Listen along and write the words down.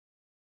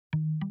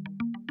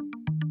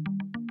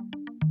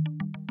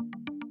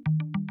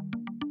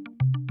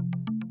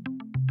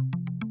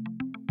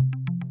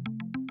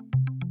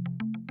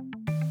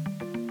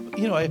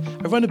I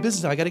run a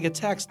business now. I got to get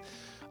taxed.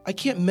 I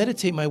can't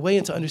meditate my way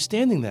into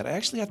understanding that. I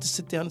actually have to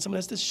sit down and someone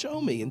has to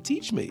show me and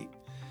teach me.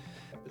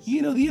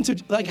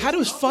 How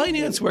does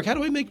finance work? How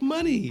do I make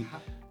money?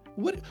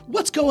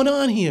 What's going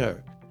on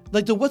here?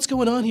 Like the what's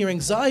going on here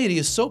anxiety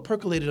is so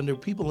percolated under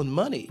people and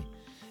money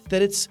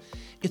that it's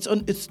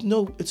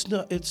no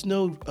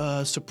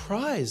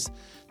surprise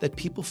that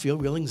people feel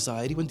real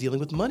anxiety when dealing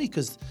with money,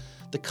 because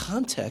the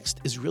context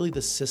is really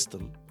the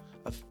system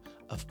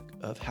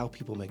of how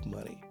people make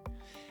money.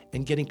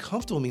 And getting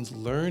comfortable means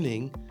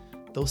learning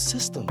those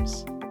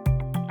systems.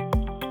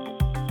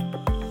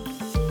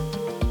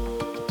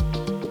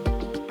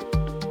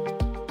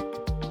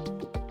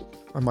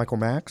 I'm Michael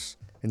Max,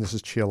 and this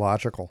is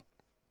Qiological.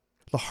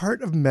 The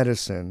heart of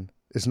medicine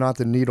is not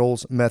the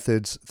needles,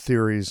 methods,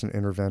 theories, and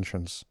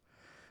interventions.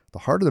 The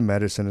heart of the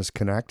medicine is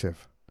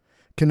connective.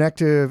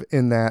 Connective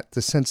in that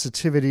the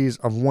sensitivities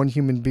of one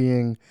human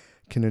being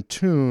can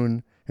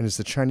attune, and as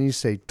the Chinese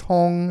say,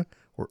 tong,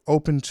 or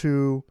open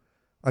to,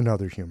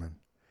 another human.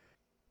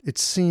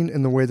 It's seen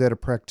in the way that a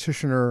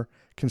practitioner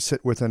can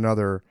sit with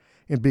another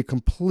and be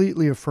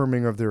completely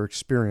affirming of their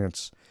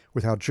experience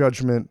without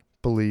judgment,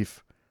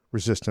 belief,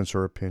 resistance,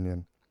 or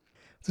opinion.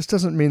 This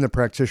doesn't mean the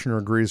practitioner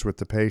agrees with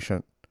the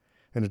patient,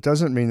 and it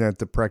doesn't mean that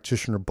the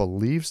practitioner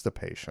believes the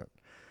patient,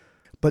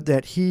 but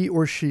that he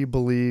or she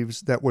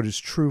believes that what is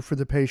true for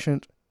the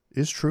patient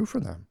is true for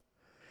them.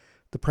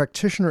 The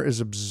practitioner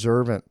is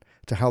observant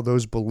to how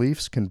those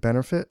beliefs can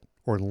benefit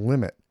or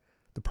limit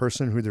the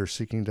person who they're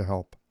seeking to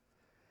help.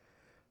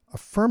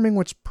 Affirming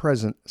what's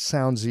present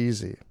sounds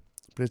easy,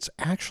 but it's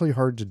actually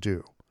hard to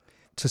do.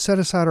 To set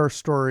aside our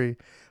story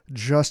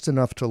just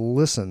enough to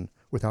listen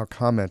without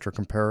comment or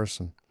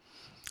comparison.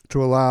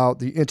 To allow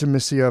the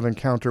intimacy of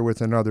encounter with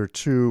another,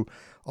 to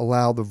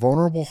allow the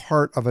vulnerable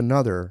heart of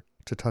another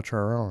to touch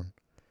our own.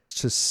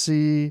 To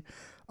see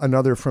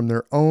another from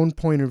their own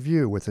point of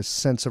view with a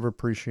sense of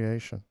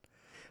appreciation.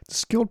 The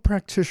skilled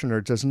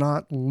practitioner does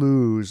not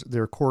lose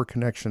their core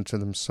connection to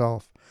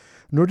themselves,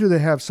 nor do they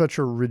have such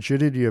a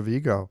rigidity of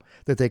ego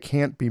that they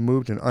can't be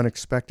moved in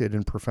unexpected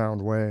and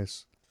profound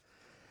ways.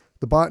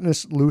 The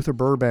botanist Luther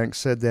Burbank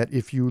said that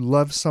if you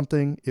love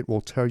something, it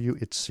will tell you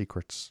its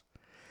secrets.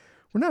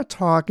 We're not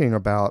talking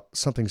about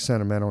something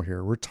sentimental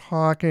here. We're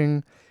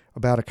talking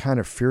about a kind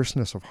of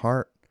fierceness of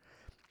heart,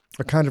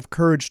 a kind of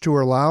courage to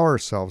allow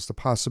ourselves the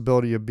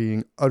possibility of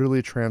being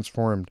utterly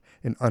transformed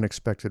in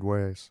unexpected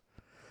ways.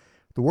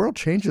 The world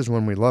changes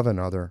when we love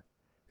another.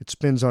 It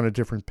spins on a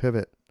different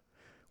pivot.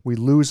 We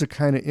lose a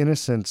kind of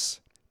innocence,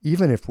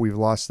 even if we've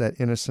lost that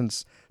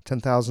innocence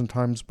 10,000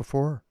 times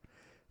before.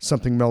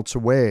 Something melts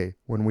away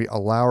when we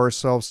allow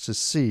ourselves to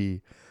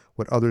see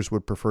what others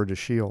would prefer to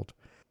shield,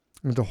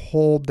 and to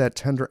hold that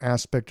tender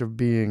aspect of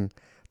being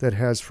that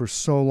has for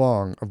so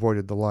long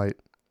avoided the light.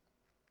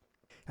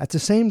 At the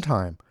same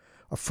time,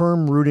 a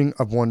firm rooting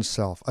of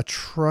oneself, a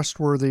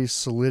trustworthy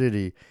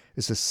solidity,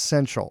 is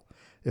essential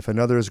if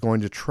another is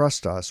going to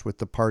trust us with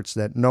the parts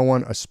that no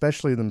one,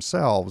 especially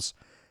themselves,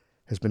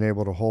 has been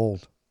able to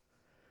hold.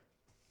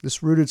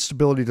 This rooted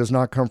stability does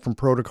not come from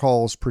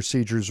protocols,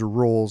 procedures, or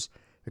rules.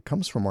 It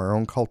comes from our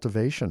own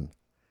cultivation,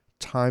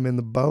 time in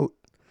the boat,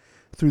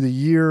 through the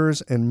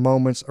years and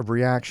moments of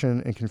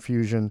reaction and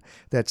confusion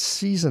that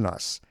season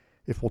us,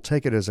 if we'll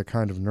take it as a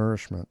kind of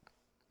nourishment.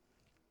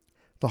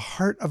 The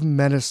heart of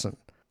medicine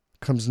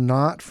comes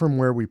not from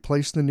where we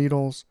place the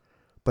needles,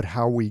 but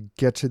how we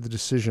get to the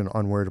decision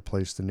on where to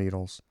place the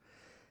needles.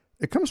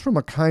 It comes from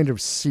a kind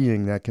of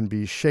seeing that can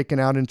be shaken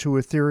out into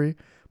a theory,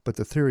 but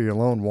the theory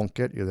alone won't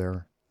get you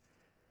there.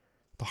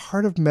 The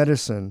heart of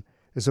medicine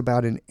is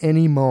about, in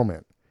any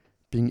moment,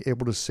 being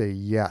able to say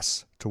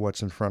yes to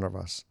what's in front of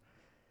us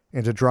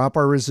and to drop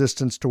our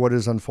resistance to what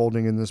is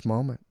unfolding in this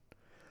moment.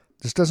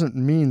 This doesn't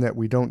mean that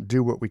we don't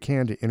do what we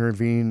can to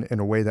intervene in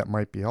a way that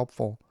might be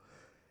helpful,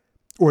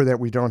 or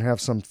that we don't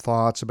have some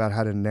thoughts about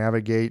how to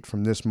navigate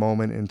from this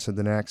moment into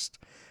the next.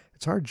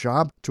 It's our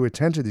job to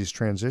attend to these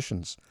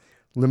transitions,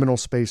 liminal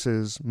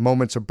spaces,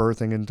 moments of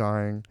birthing and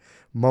dying,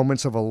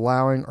 moments of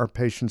allowing our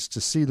patients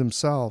to see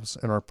themselves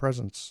in our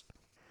presence.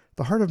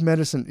 The heart of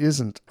medicine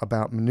isn't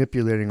about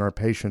manipulating our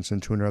patients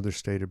into another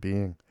state of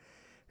being.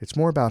 It's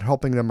more about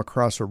helping them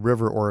across a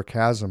river or a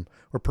chasm,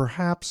 or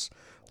perhaps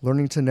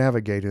learning to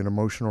navigate an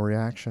emotional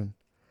reaction.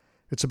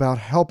 It's about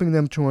helping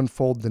them to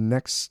unfold the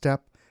next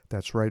step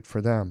that's right for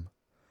them.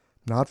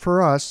 Not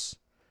for us,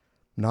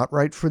 not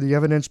right for the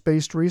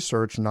evidence-based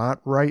research,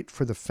 not right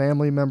for the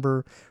family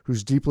member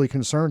who's deeply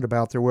concerned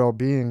about their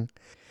well-being.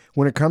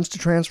 When it comes to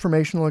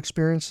transformational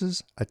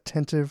experiences,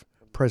 attentive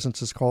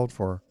presence is called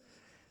for.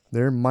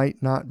 There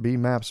might not be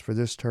maps for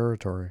this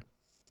territory.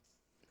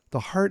 The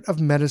heart of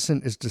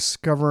medicine is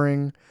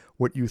discovering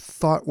what you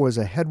thought was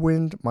a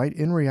headwind might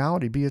in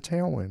reality be a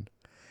tailwind,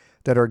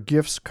 that our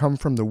gifts come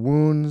from the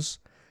wounds,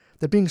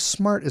 that being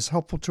smart is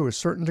helpful to a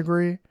certain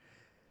degree,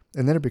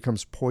 and then it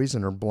becomes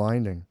poison or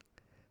blinding,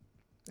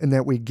 and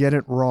that we get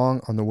it wrong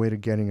on the way to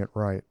getting it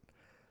right.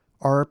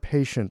 Our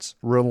patients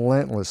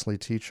relentlessly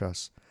teach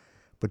us,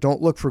 but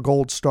don't look for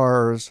gold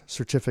stars,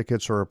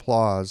 certificates, or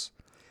applause.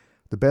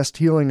 The best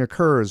healing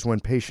occurs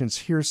when patients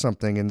hear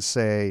something and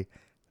say,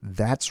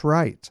 "That's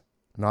right,"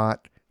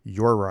 not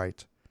 "you're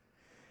right."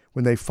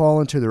 When they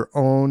fall into their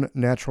own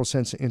natural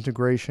sense of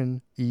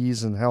integration,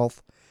 ease, and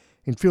health,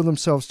 and feel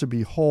themselves to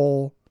be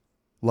whole,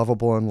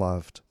 lovable, and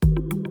loved.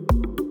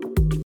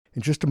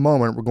 In just a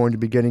moment, we're going to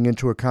be getting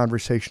into a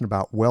conversation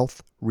about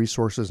wealth,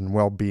 resources, and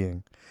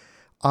well-being.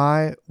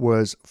 I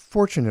was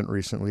fortunate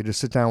recently to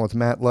sit down with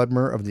Matt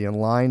Ludmer of the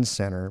Align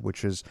Center,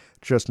 which is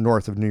just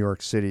north of New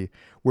York City,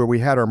 where we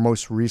had our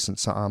most recent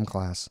Sa'am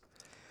class.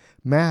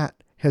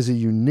 Matt has a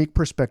unique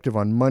perspective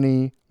on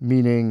money,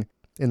 meaning,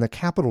 in the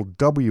capital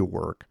W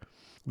work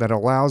that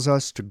allows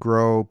us to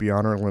grow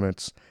beyond our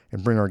limits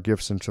and bring our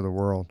gifts into the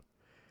world.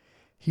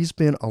 He's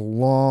been a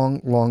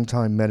long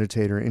time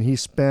meditator, and he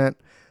spent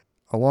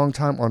a long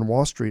time on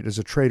Wall Street as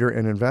a trader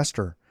and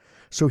investor.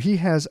 So he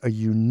has a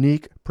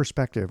unique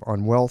perspective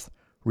on wealth,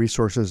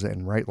 resources,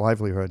 and right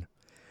livelihood.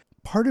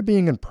 Part of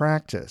being in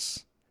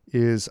practice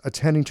is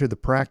attending to the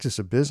practice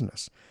of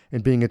business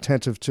and being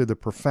attentive to the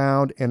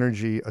profound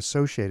energy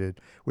associated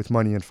with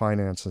money and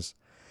finances.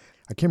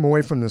 I came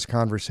away from this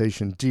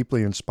conversation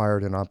deeply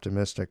inspired and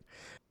optimistic.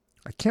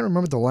 I can't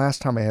remember the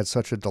last time I had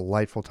such a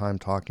delightful time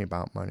talking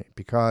about money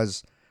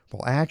because,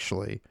 well,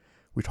 actually,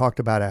 we talked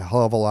about a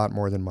hell of a lot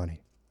more than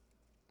money.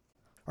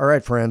 All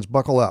right, friends,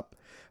 buckle up.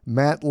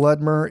 Matt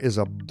Ludmer is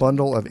a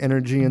bundle of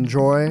energy and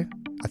joy.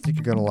 I think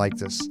you're going to like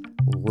this.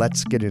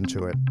 Let's get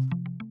into it.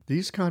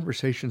 These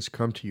conversations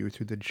come to you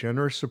through the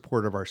generous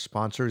support of our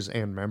sponsors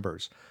and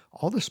members.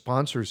 All the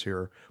sponsors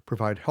here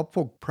provide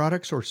helpful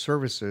products or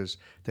services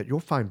that you'll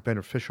find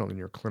beneficial in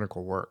your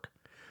clinical work.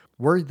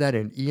 Worried that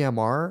an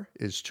EMR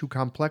is too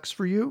complex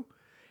for you?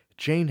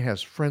 Jane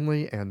has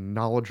friendly and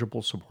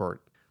knowledgeable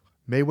support.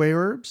 Mayway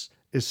Herbs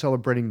is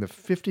celebrating the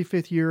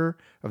 55th year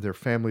of their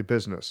family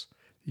business.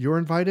 You're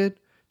invited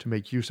to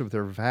make use of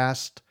their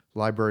vast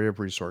library of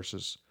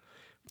resources.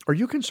 Are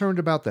you concerned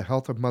about the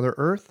health of Mother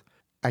Earth?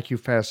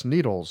 AccuFast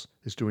Needles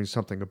is doing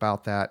something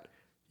about that.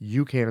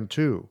 You can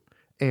too.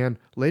 And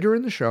later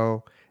in the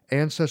show,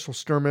 Ann Cecil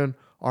Sturman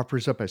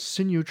offers up a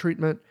sinew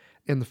treatment,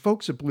 and the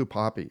folks at Blue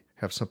Poppy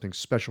have something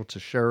special to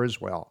share as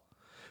well.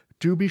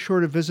 Do be sure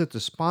to visit the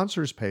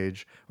sponsors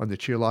page on the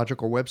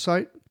Qiological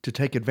website to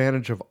take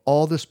advantage of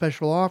all the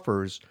special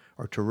offers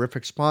our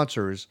terrific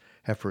sponsors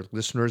have for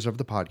listeners of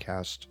the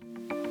podcast.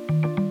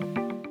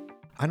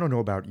 I don't know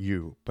about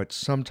you, but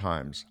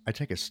sometimes I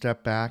take a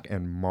step back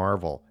and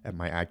marvel at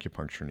my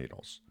acupuncture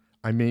needles.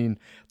 I mean,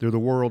 they're the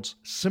world's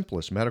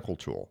simplest medical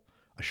tool.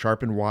 A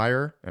sharpened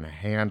wire and a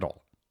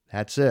handle.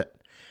 That's it.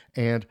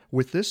 And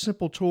with this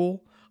simple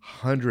tool,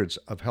 hundreds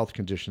of health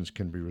conditions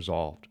can be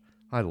resolved.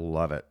 I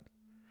love it.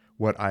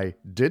 What I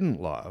didn't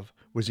love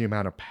was the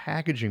amount of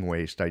packaging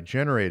waste I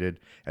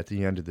generated at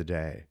the end of the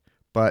day.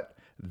 But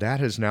that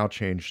has now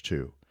changed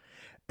too.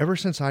 Ever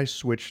since I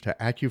switched to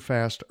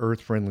AccuFast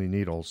earth-friendly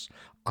needles,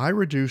 I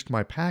reduced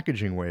my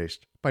packaging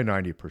waste by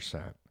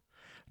 90%.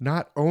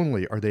 Not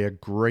only are they a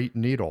great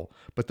needle,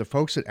 but the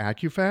folks at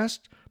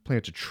AccuFast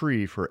plant a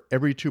tree for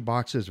every 2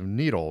 boxes of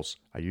needles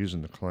I use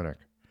in the clinic.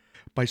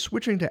 By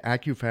switching to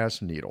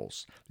AccuFast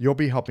needles, you'll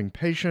be helping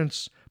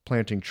patients,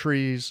 planting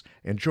trees,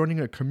 and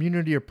joining a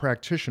community of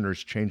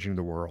practitioners changing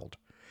the world.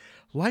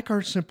 Like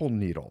our simple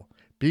needle,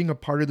 being a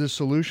part of the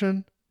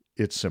solution,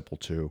 it's simple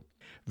too.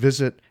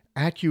 Visit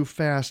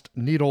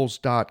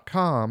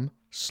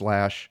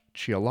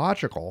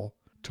AccuFastNeedles.com/Qiological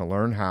to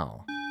learn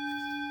how.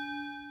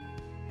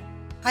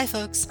 Hi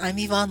folks, I'm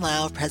Yvonne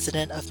Lau,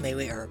 president of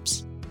Mayway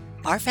Herbs.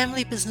 Our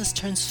family business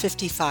turns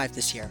 55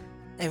 this year,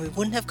 and we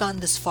wouldn't have gotten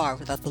this far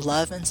without the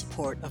love and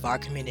support of our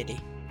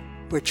community.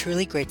 We're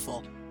truly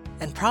grateful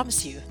and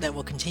promise you that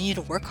we'll continue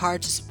to work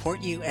hard to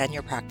support you and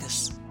your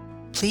practice.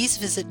 Please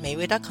visit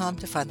Mayway.com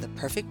to find the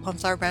perfect Plum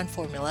Flower brand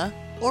formula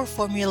or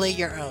formulate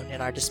your own in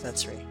our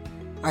dispensary.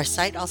 Our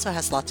site also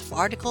has lots of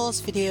articles,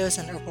 videos,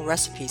 and herbal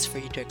recipes for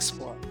you to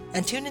explore.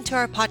 And tune into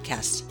our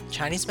podcast,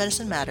 Chinese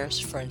Medicine Matters,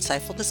 for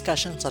insightful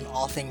discussions on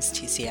all things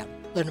TCM.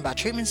 Learn about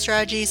treatment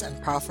strategies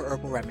and powerful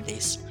herbal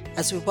remedies.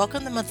 As we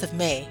welcome the month of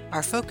May,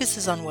 our focus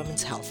is on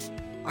women's health.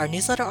 Our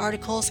newsletter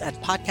articles and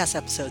podcast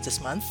episodes this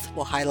month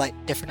will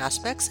highlight different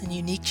aspects and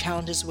unique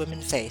challenges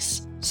women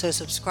face, so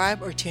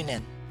subscribe or tune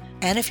in.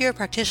 And if you're a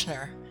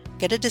practitioner,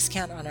 get a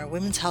discount on our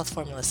women's health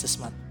formulas this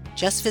month.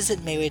 Just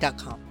visit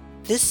Mayway.com.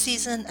 This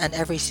season and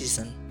every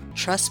season,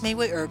 trust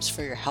Mayway Herbs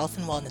for your health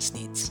and wellness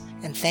needs,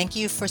 and thank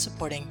you for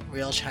supporting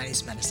Real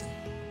Chinese Medicine.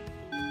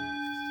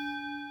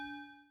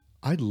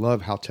 I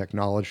love how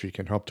technology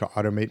can help to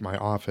automate my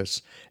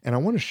office, and I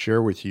want to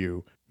share with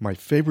you my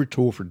favorite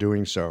tool for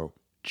doing so,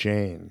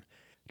 Jane.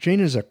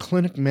 Jane is a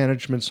clinic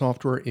management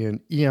software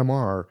in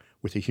EMR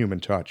with a human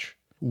touch.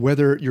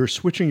 Whether you're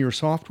switching your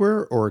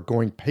software or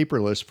going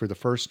paperless for the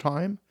first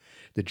time,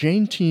 the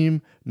Jane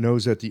team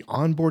knows that the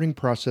onboarding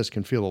process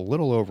can feel a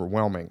little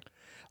overwhelming.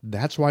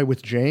 That's why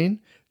with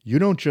Jane, you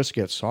don't just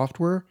get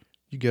software,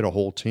 you get a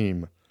whole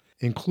team.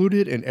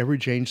 Included in every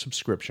Jane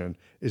subscription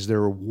is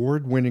their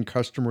award-winning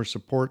customer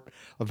support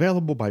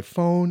available by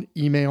phone,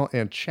 email,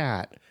 and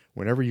chat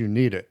whenever you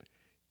need it,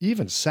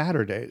 even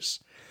Saturdays.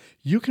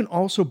 You can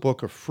also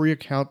book a free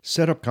account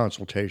setup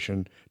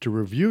consultation to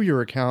review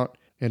your account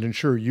and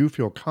ensure you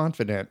feel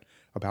confident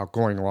about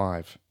going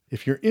live.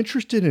 If you're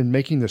interested in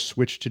making the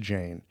switch to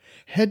Jane,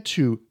 head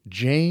to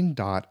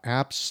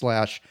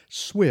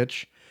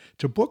jane.app/switch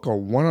to book a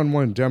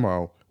one-on-one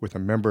demo with a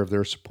member of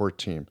their support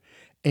team.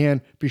 And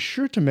be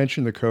sure to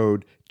mention the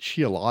code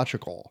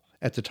Qiological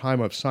at the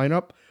time of sign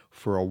up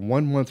for a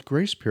 1-month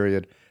grace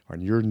period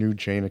on your new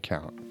Jane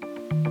account.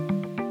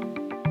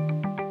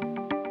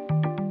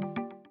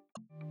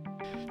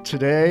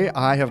 Today,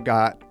 I have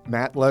got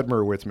Matt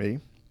Ludmer with me.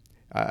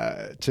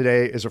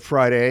 Today is a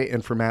Friday,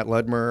 and for Matt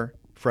Ludmer,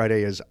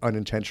 Friday is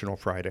Unintentional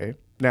Friday.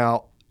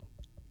 Now,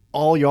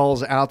 all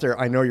y'all's out there,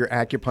 I know you're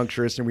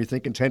acupuncturists, and we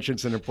think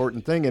intention's an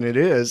important thing, and it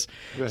is.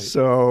 Right.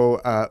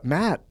 So,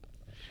 Matt,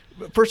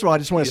 first of all, I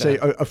just want to say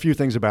a few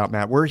things about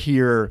Matt. We're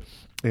here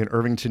in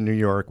Irvington, New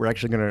York. We're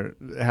actually going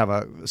to have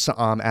a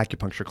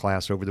acupuncture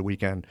class over the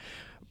weekend.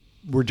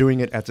 We're doing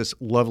it at this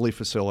lovely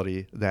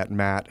facility that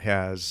Matt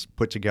has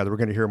put together. We're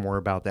going to hear more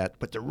about that.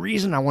 But the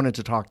reason I wanted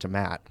to talk to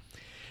Matt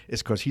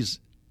is because he's,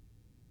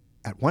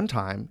 at one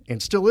time,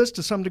 and still is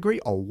to some degree,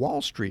 a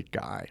Wall Street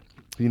guy.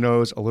 He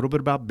knows a little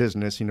bit about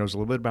business. He knows a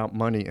little bit about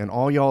money. And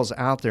all y'all's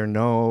out there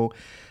know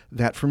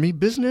that for me,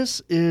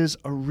 business is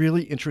a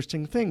really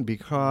interesting thing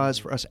because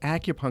for us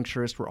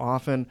acupuncturists, we're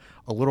often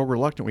a little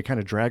reluctant. We kind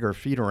of drag our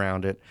feet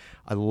around it.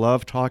 I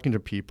love talking to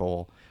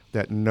people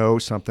that know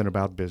something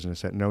about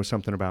business, that know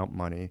something about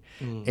money,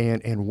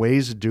 and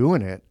ways of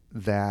doing it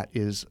that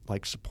is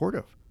like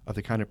supportive of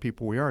the kind of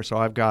people we are. So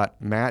I've got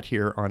Matt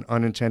here on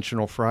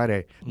Unintentional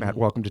Friday. Matt,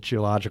 welcome to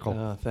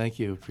Qiological. Thank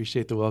you.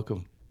 Appreciate the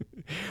welcome.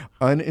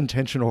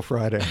 Unintentional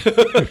Friday.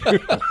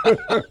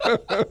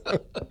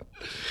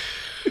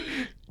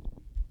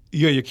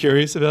 You're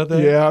curious about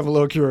that? Yeah, I'm a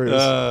little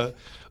curious.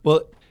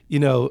 Well,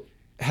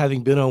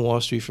 having been on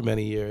Wall Street for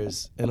many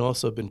years and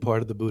also been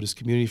part of the Buddhist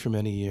community for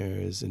many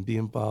years and be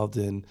involved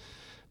in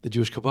the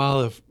Jewish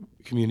Kabbalah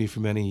community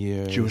for many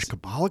years. Jewish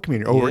Kabbalah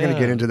community. Oh, we're going to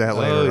get into that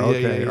later.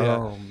 Okay. Yeah.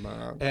 Oh,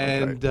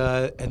 man.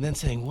 And then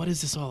saying, what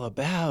is this all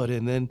about?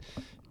 And then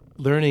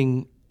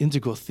learning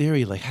integral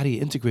theory, like how do you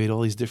integrate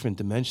all these different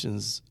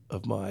dimensions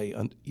of my,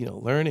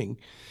 learning?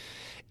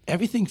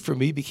 Everything for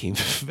me became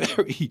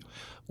very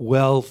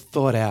well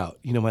thought out.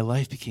 My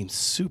life became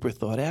super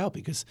thought out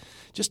because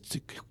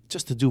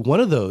just to do one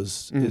of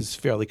those is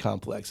fairly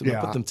complex, and to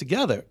put them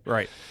together.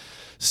 Right.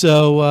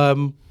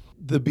 So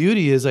the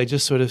beauty is, I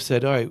just sort of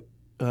said, all right,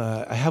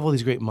 I have all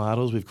these great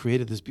models. We've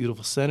created this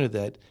beautiful center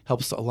that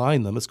helps to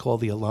align them. It's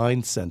called the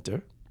Aligned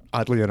Center.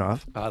 Oddly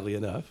enough.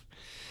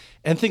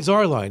 And things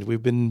are aligned.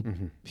 We've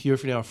been here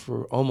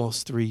for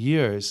almost 3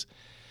 years.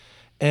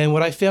 And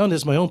what I found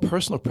is my own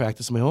personal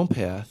practice, my own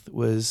path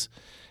was,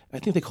 I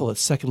think they call it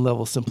second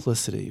level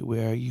simplicity,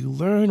 where you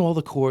learn all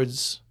the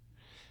chords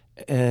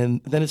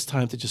and then it's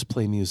time to just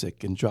play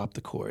music and drop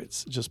the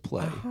chords, just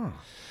play.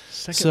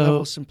 Second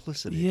level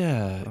simplicity.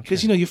 Yeah,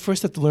 because you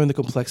first have to learn the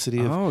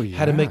complexity of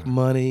how to make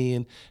money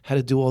and how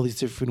to do all these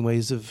different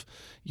ways of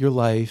your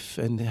life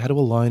and how to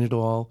align it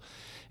all.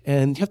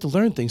 And you have to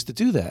learn things to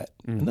do that.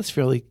 And that's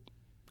fairly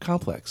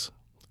complex,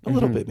 a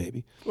little bit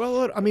maybe.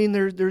 Well, I mean,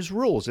 there's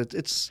rules.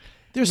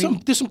 There's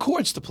some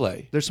chords to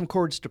play. There's some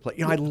chords to play.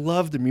 I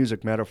love the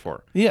music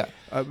metaphor. Yeah.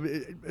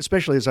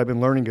 Especially as I've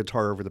been learning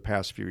guitar over the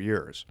past few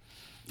years.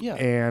 Yeah.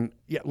 And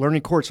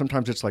learning chords,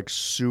 sometimes it's like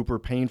super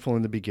painful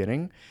in the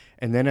beginning.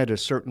 And then at a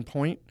certain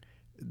point,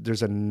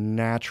 there's a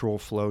natural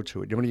flow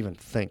to it. You don't even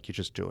think, you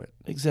just do it.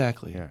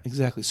 Exactly. Yeah.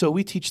 Exactly. So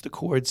we teach the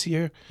chords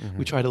here.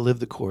 We try to live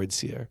the chords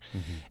here.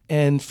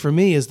 And for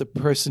me, as the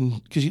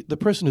person, because the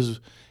person who's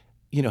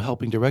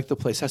helping direct the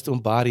place has to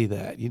embody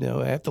that.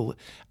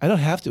 I don't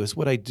have to. It's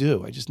what I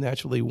do. I just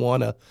naturally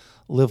want to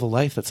live a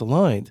life that's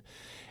aligned.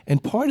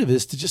 And part of it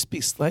is to just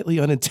be slightly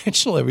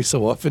unintentional every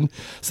so often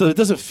so that it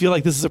doesn't feel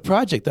like this is a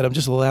project, that I'm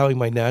just allowing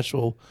my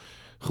natural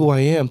who I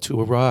am to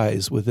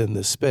arise within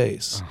this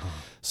space.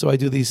 So I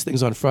do these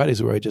things on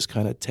Fridays where I just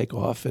kind of take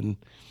off and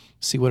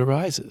see what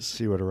arises.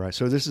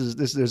 So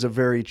there's a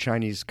very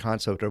Chinese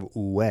concept of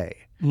wu wei,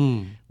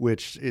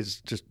 which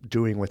is just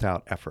doing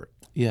without effort.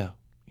 Yeah.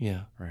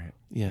 Right.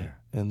 Yeah.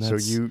 And so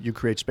you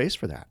create space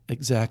for that.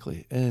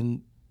 Exactly.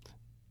 And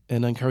I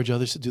encourage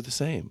others to do the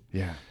same.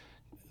 Yeah.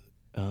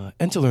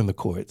 And to learn the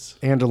chords.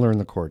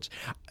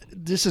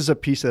 This is a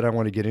piece that I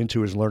want to get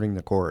into, is learning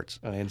the chords.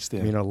 I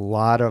understand. I mean, a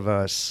lot of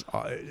us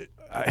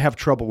have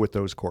trouble with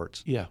those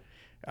chords. Yeah.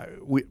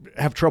 We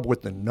have trouble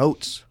with the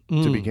notes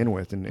to begin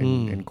with,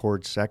 and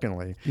chords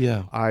secondly.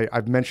 Yeah.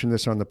 I've mentioned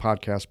this on the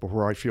podcast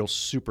before. I feel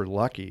super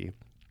lucky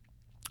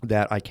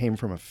that I came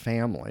from a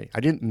family. I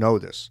didn't know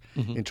this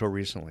until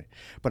recently,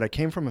 but I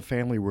came from a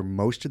family where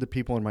most of the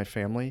people in my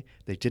family,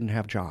 they didn't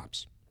have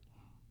jobs.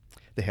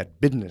 They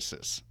had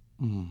businesses,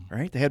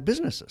 right? They had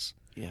businesses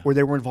where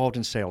they were involved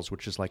in sales,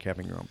 which is like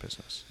having your own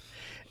business.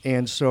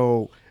 And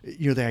so,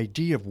 the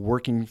idea of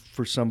working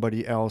for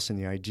somebody else and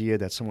the idea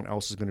that someone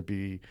else is going to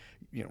be,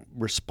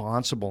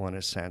 responsible in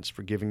a sense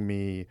for giving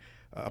me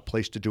a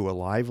place to do a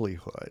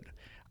livelihood,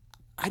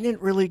 I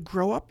didn't really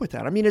grow up with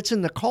that. I mean, it's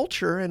in the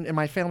culture, and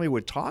my family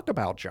would talk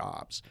about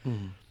jobs.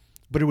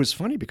 But it was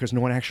funny because no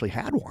one actually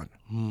had one.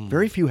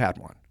 Very few had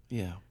one.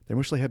 Yeah. They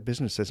mostly had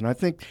businesses. And I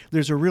think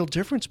there's a real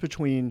difference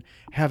between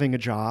having a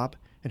job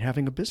and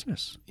having a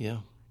business. Yeah.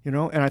 You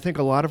know, and I think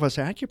a lot of us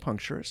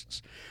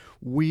acupuncturists,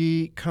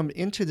 we come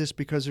into this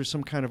because there's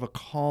some kind of a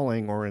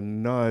calling or a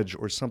nudge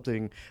or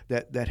something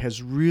that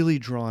has really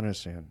drawn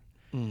us in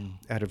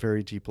at a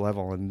very deep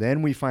level. And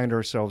then we find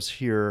ourselves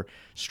here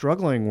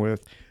struggling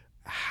with,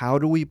 how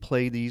do we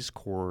play these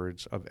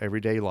chords of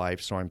everyday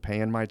life? So I'm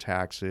paying my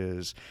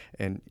taxes,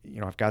 and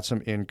I've got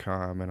some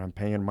income, and I'm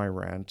paying my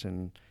rent,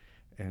 and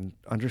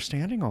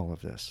understanding all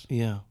of this.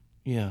 Yeah,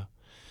 yeah.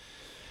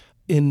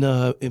 In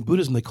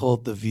Buddhism, they call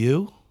it the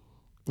view,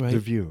 right? The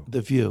view.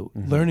 The view.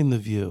 Learning the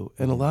view,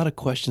 and a lot of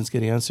questions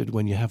get answered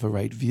when you have a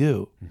right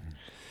view.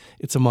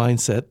 It's a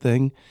mindset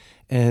thing,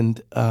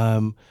 and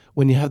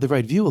when you have the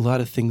right view, a lot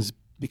of things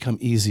become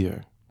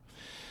easier.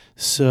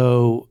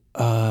 So.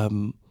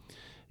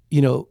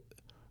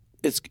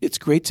 It's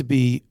great to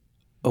be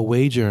a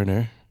wage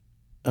earner,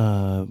 but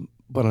on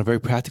a very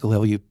practical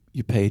level,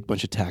 you pay a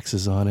bunch of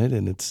taxes on it,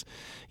 and it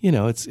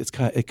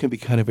can be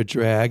kind of a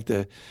drag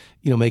to,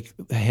 make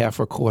half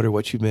or a quarter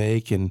what you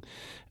make and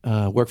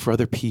work for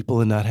other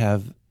people and not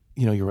have,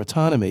 your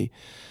autonomy.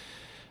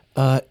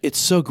 It's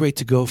so great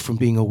to go from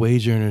being a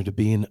wage earner to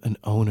being an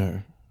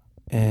owner,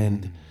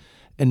 and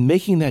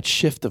making that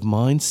shift of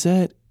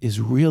mindset is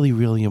really,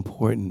 really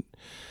important.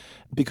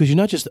 Because you're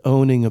not just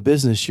owning a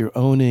business, you're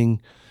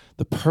owning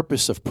the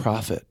purpose of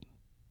profit.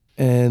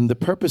 And the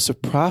purpose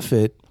of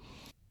profit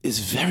is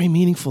very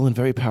meaningful and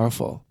very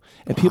powerful.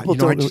 And people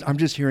I'm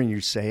just hearing you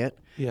say it.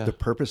 Yeah. The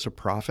purpose of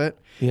profit.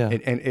 Yeah.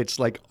 And it's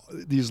like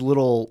these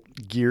little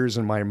gears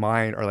in my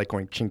mind are like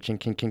going ching, ching,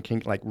 ching, ching,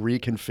 ching, like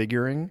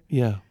reconfiguring.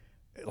 Yeah.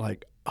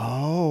 Like,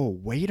 oh,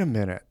 wait a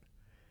minute.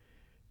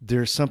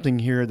 There's something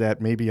here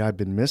that maybe I've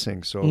been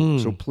missing. So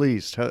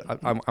please,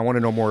 I want to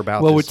know more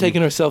about well, this. we're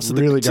taking ourselves to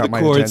the chords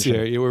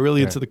attention. here. We're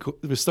really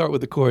we start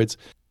with the chords.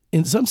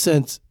 In some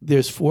sense,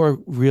 there's 4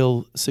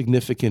 real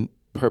significant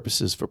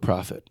purposes for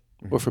profit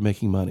or for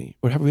making money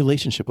or have a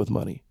relationship with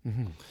money.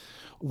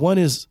 One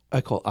is I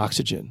call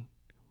oxygen.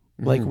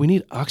 Like we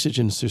need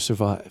oxygen to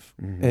survive.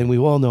 And we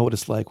all know what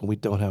it's like when we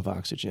don't have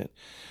oxygen.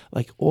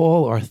 Like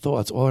all our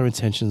thoughts, all our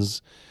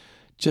intentions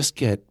just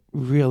get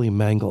really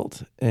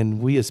mangled,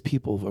 and we as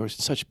people are in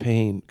such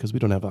pain because we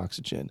don't have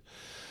oxygen.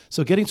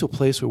 So getting to a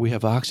place where we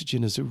have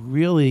oxygen is a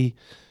really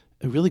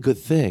good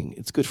thing.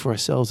 It's good for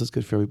ourselves, it's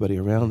good for everybody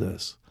around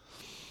us.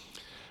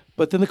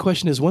 But then the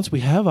question is, once we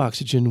have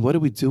oxygen, what do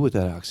we do with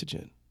that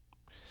oxygen?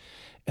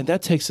 And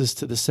that takes us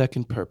to the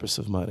second purpose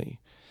of money.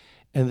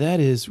 And that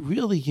is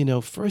really,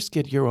 first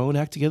get your own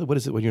act together. What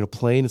is it when you're in a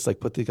plane? It's like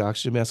put the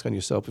oxygen mask on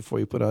yourself before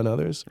you put on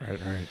others. Right.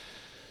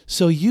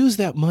 So use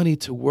that money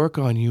to work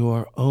on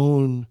your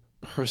own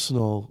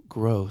personal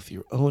growth,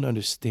 your own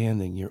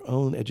understanding, your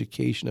own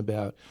education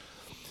about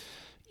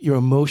your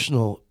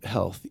emotional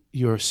health,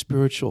 your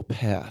spiritual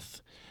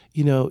path.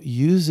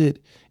 Use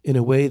it in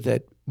a way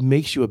that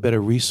makes you a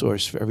better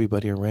resource for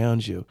everybody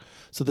around you.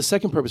 So the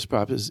second purpose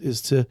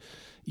is to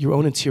your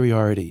own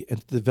interiority and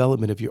the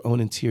development of your own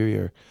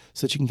interior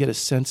so that you can get a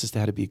sense as to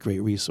how to be a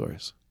great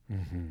resource.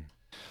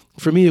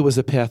 For me, it was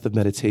a path of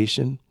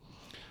meditation.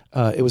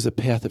 It was a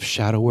path of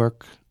shadow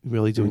work,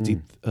 really doing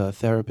deep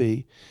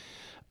therapy.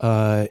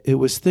 It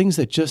was things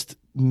that just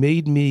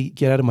made me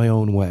get out of my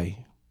own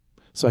way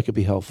so I could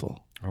be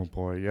helpful. Oh,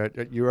 boy. Yeah,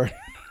 you are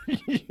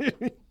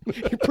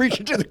you're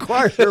preaching to the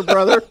choir here,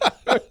 brother.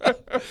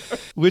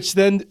 Which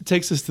then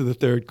takes us to the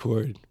third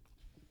chord.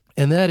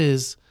 And that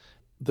is,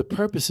 the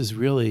purpose is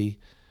really,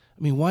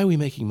 why are we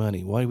making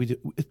money? Why do we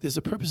do? There's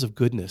a purpose of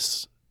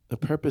goodness, a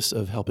purpose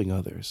of helping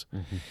others.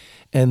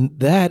 And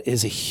that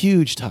is a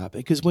huge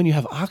topic because when you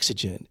have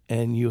oxygen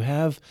and you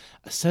have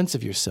a sense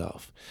of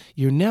yourself,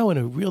 you're now in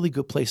a really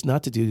good place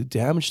not to do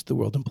damage to the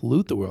world and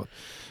pollute the world,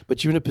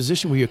 but you're in a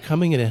position where you're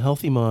coming in a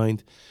healthy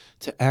mind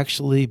to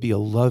actually be a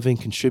loving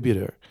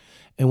contributor.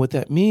 And what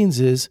that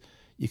means is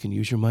you can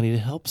use your money to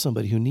help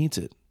somebody who needs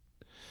it.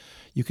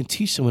 You can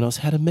teach someone else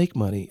how to make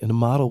money and to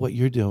model what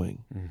you're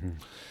doing.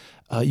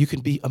 You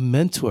can be a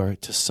mentor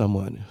to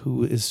someone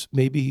who is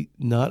maybe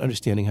not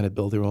understanding how to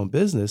build their own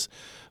business,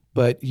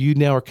 but you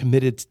now are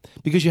committed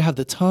because you have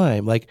the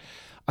time. Like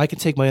I can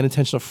take my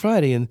unintentional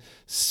Friday and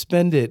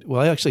spend it.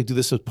 Well, I actually do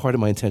this as part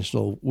of my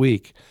intentional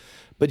week,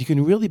 but you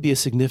can really be a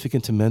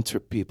significant to mentor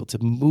people, to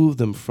move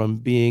them from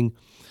being,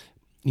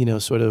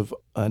 sort of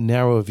a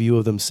narrow view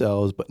of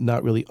themselves, but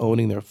not really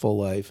owning their full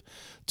life,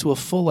 to a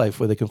full life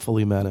where they can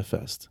fully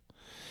manifest.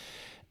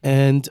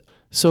 And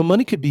so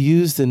money could be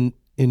used in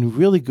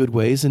really good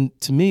ways. And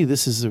to me,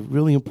 this is a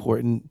really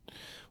important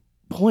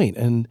point.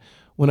 And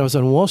when I was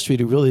on Wall Street,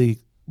 it really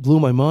blew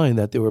my mind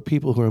that there were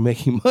people who were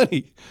making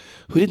money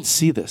who didn't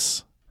see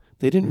this.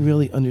 They didn't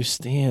really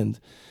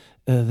understand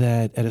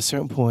that at a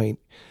certain point,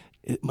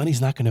 money's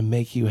not going to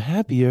make you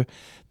happier.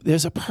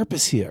 There's a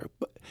purpose here.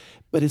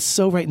 But it's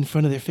so right in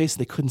front of their face,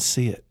 they couldn't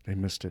see it. They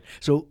missed it.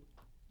 So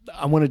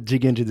I want to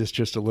dig into this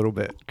just a little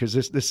bit because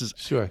this is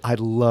Sure. I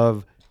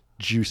love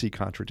juicy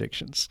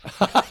contradictions.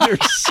 They're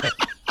so,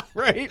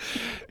 right?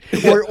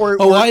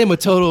 Or I am a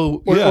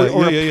total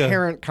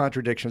apparent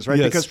contradictions, right?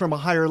 Yes. Because from a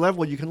higher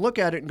level, you can look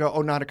at it and go,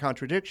 "Oh, not a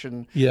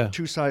contradiction." Yeah.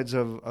 Two sides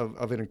of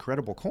an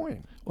incredible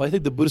coin. Well, I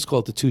think the Buddhists call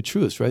it the two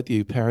truths, right? The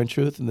apparent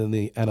truth and then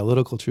the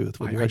analytical truth.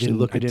 When you actually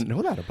look I at, didn't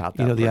know that about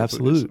that. the part of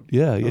absolute. Buddhism.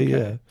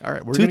 Yeah. All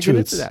right, we're Two going to get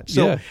into truths. that.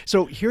 So, Yeah.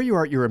 so here you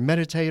are. You're a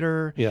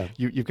meditator. Yeah.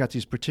 You've got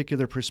these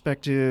particular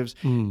perspectives.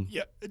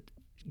 Yeah.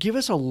 Give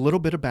us a little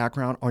bit of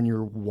background on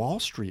your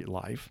Wall Street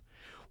life.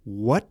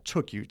 What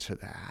took you to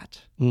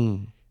that,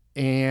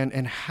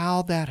 and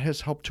how that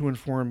has helped to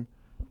inform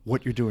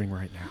what you're doing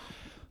right now?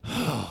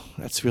 Oh,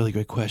 that's a really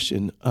great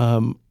question.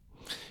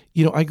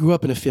 I grew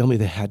up in a family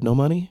that had no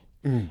money.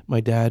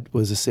 My dad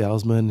was a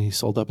salesman. He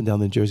sold up and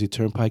down the Jersey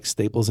Turnpike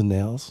staples and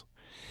nails.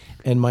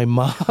 And my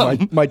mom...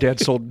 My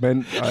dad sold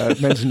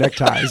men's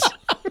neckties.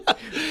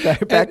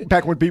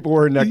 Back when people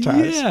wore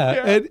neckties.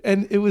 Yeah.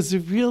 And it was a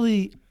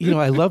really...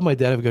 I love my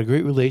dad. I've got a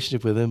great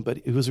relationship with him, but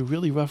it was a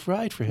really rough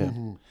ride for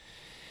him.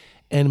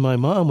 And my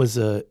mom was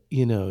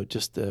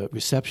just a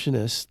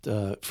receptionist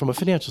from a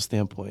financial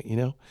standpoint,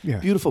 Yeah.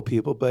 Beautiful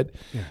people, but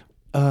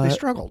They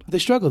struggled.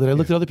 And I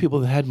looked at other people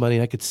that had money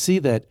and I could see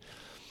that,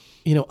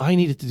 I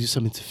needed to do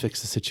something to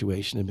fix the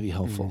situation and be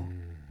helpful.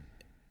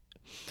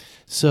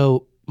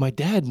 So my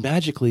dad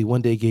magically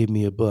one day gave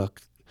me a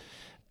book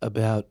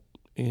about,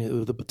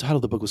 the title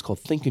of the book was called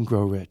Think and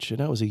Grow Rich.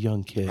 And I was a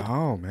young kid.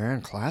 Oh,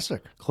 man.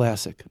 Classic.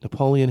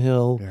 Napoleon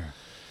Hill, Yeah.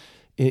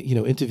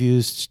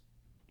 interviews,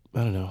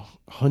 I don't know,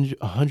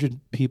 100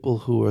 people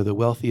who are the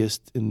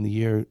wealthiest in the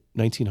year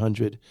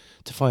 1900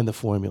 to find the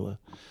formula.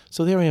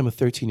 So there I am, a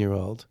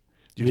 13-year-old.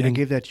 Your dad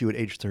gave that to you at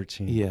age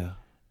 13. Yeah.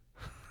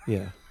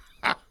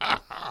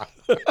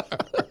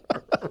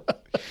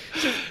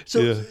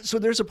 So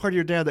there's a part of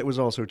your dad that was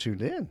also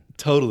tuned in.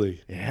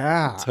 Totally.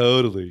 Yeah.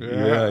 Totally.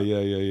 Yeah.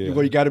 Yeah.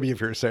 Well, you got to be if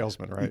you're a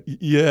salesman, right?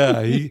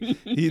 Yeah.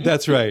 He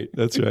that's right.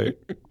 That's right.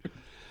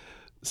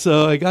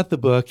 So I got the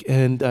book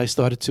and I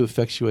started to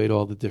effectuate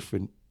all the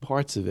different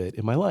parts of it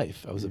in my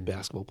life. I was a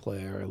basketball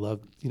player. I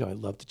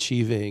loved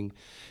achieving.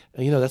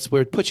 That's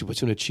where it puts you in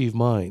an achieve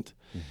mind.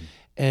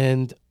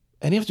 And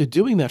after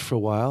doing that for a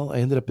while, I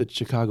ended up at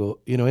Chicago.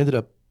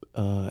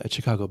 At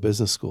Chicago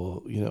Business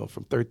School.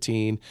 From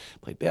 13,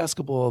 played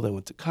basketball, then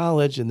went to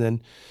college, and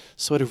then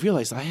sort of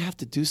realized I have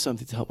to do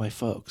something to help my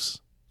folks.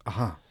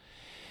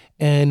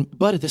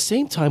 But at the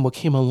same time, what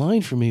came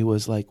online for me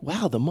was like,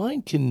 wow, the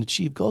mind can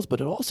achieve goals, but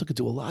it also could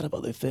do a lot of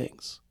other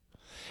things.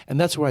 And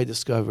that's where I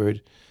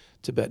discovered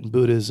Tibetan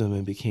Buddhism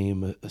and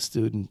became a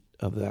student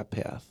of that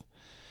path.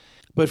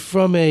 But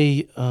from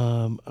a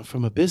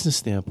business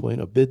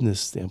standpoint,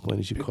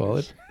 as you call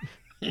it,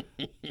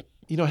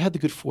 I had the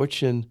good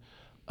fortune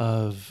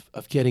of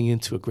getting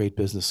into a great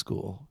business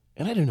school.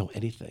 And I didn't know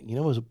anything.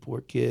 I was a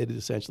poor kid,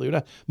 essentially, or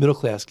not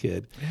middle-class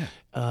kid,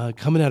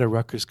 coming out of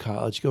Rutgers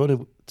College,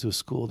 going to a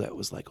school that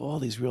was like all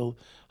these real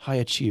high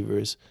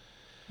achievers.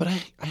 But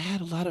I had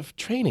a lot of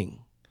training,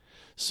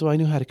 so I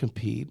knew how to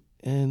compete,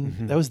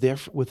 and that was there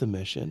with a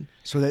mission.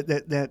 So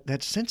that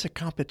sense of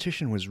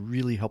competition was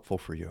really helpful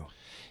for you.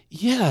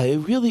 Yeah, it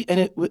really, and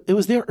it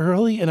was there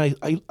early, and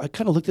I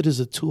kind of looked at it as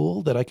a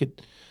tool that I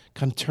could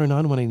kind of turn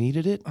on when I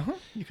needed it.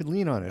 You could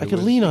lean on it. I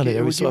could lean on it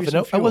every so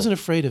often. I wasn't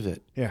afraid of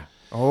it. Yeah.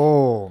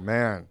 Oh,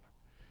 man.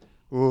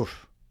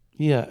 Oof.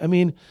 Yeah, I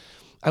mean,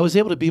 I was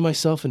able to be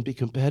myself and be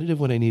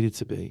competitive when I needed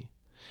to be.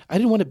 I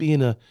didn't want to be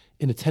in a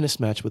tennis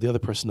match with the other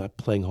person not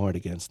playing hard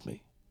against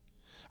me.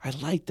 I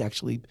liked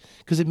actually,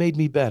 because it made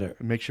me better.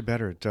 It makes you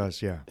better. It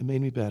does, yeah. It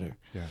made me better.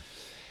 Yeah.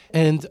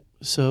 And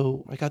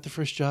so I got the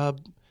first job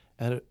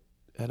at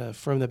a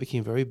firm that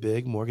became very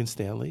big, Morgan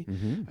Stanley.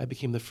 I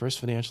became the first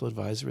financial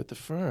advisor at the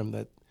firm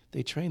that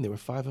they trained. There were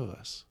 5 of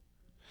us.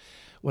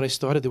 When I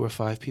started, there were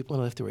 5 people,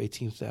 and I left, there were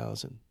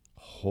 18,000.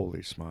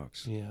 Holy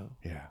smokes. Yeah.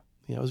 Yeah.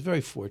 Yeah, I was very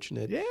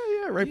fortunate. Yeah,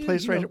 right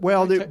place, right.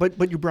 Well,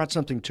 but you brought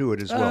something to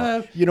it as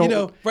well.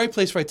 Right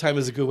place, right time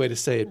is a good way to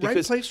say it.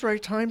 Right place,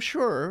 right time,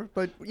 sure,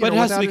 but it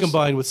has to be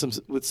combined with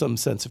some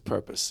sense of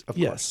purpose. Of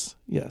course.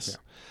 Yes. Yeah.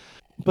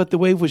 But the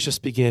wave was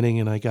just beginning,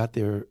 and I got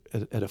there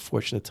at a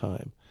fortunate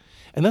time.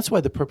 And that's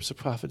why the purpose of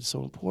profit is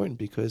so important,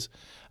 because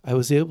I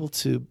was able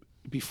to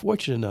be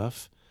fortunate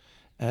enough,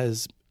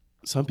 as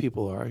some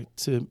people are,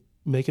 to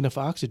make enough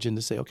oxygen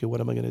to say, okay, what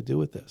am I going to do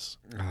with this?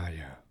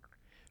 Yeah.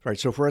 Right.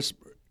 So for us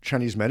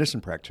Chinese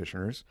medicine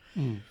practitioners,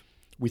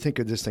 we think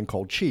of this thing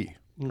called qi,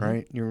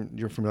 right?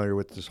 You're familiar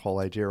with this whole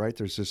idea, right?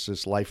 There's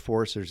this life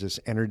force, there's this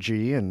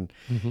energy, and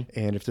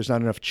if there's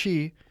not enough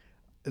qi,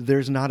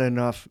 there's not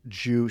enough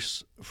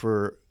juice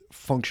for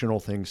functional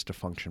things to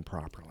function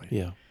properly.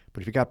 Yeah.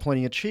 But if you got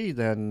plenty of qi,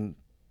 then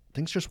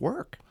things just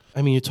work.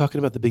 I mean, you're talking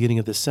about the beginning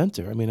of the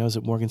center. I mean, I was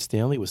at Morgan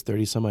Stanley, it was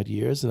 30 some odd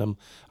years, and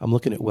I'm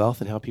looking at wealth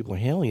and how people are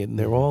handling it, and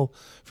they're all,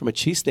 from a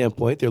qi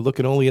standpoint, they're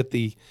looking only at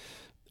the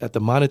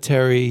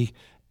monetary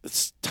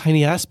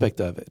tiny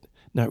aspect of it.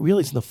 Not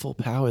realizing the full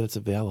power that's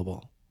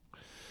available.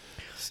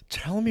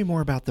 Tell me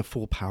more about the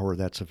full power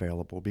that's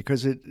available,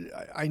 because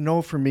I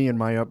know for me in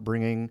my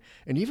upbringing,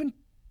 and even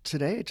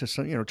today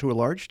to a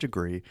large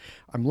degree,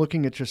 I'm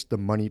looking at just the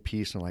money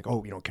piece and like,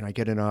 can I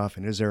get enough,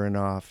 and is there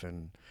enough,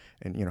 and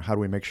how do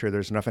we make sure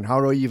there's enough, and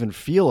how do I even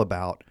feel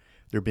about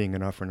there being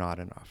enough or not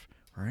enough,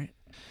 right?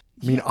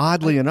 I mean,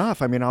 oddly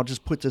enough, I'll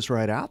just put this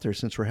right out there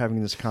since we're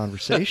having this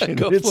conversation.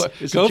 It's a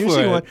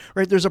juicy one,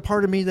 right? There's a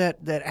part of me that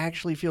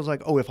actually feels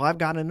like, if I've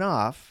got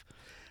enough,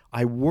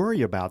 I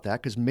worry about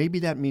that because maybe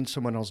that means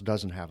someone else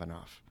doesn't have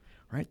enough,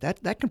 right?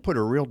 That can put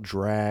a real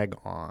drag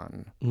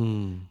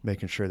on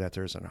making sure that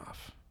there's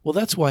enough. Well,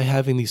 that's why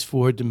having these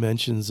 4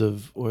 dimensions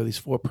or these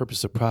 4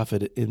 purposes of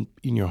profit in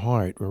your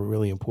heart are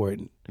really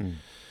important.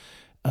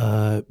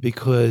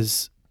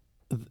 Because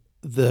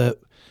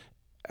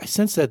I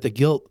sense that the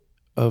guilt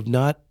of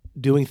not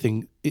doing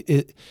things,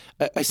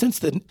 I sense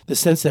that the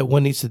sense that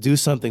one needs to do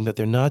something that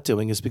they're not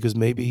doing is because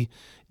maybe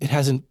it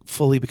hasn't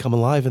fully become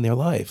alive in their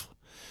life.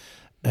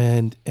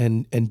 And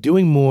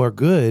doing more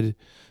good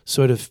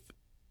sort of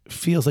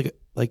feels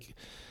like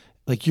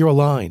you're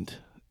aligned.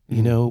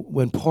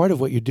 When part of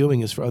what you're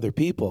doing is for other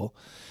people,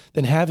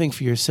 then having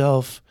for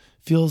yourself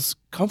feels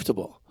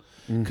comfortable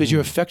because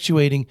you're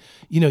effectuating,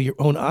 your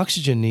own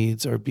oxygen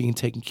needs are being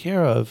taken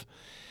care of.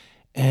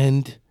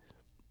 And,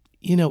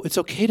 it's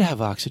okay to have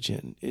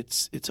oxygen.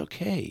 It's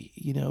okay.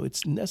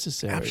 It's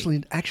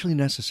necessary. Actually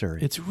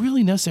necessary. It's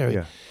really necessary.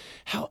 Yeah.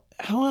 How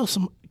else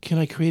can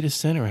I create a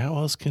center? How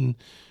else can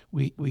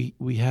we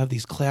have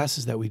these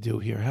classes that we do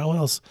here? How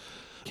else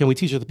can we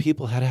teach other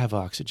people how to have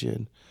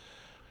oxygen?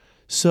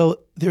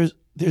 So there's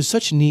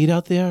such need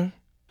out there,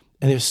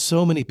 and there's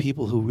so many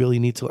people who really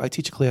need to. I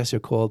teach a class here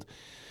called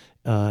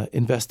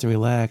Invest and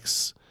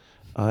Relax.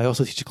 I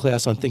also teach a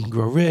class on Think and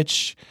Grow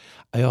Rich.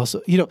 I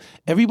also,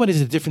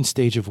 everybody's at a different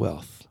stage of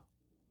wealth.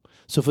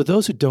 So for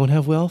those who don't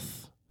have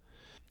wealth,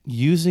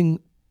 using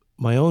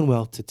my own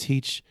wealth to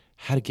teach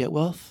how to get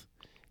wealth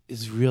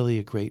is really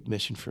a great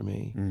mission for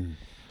me.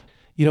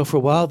 For a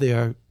while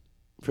there,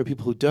 for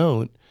people who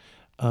don't,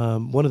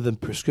 one of the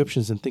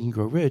prescriptions in Think and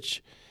Grow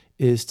Rich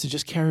is to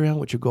just carry around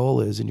what your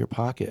goal is in your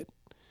pocket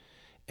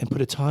and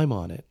put a time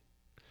on it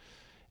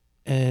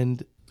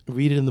and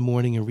read it in the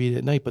morning and read it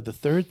at night. But the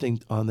third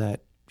thing on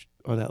that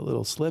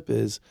little slip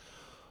is,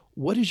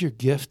 what is your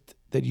gift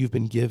that you've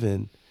been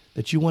given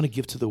that you want to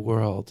give to the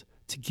world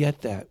to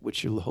get that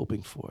which you're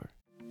hoping for?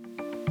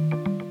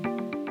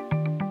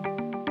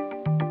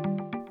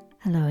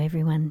 Hello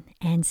everyone,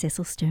 Anne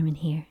Cecil Sturman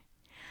here.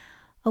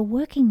 A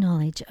working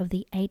knowledge of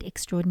the 8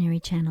 extraordinary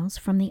channels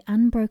from the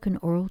unbroken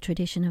oral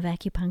tradition of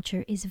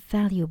acupuncture is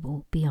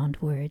valuable beyond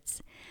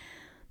words.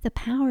 The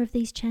power of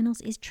these channels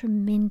is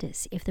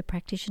tremendous if the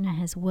practitioner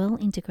has well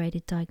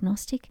integrated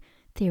diagnostic,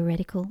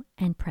 theoretical,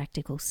 and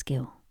practical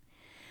skill.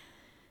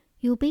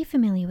 You'll be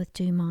familiar with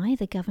Dumai,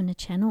 the governor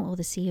channel, or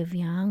the Sea of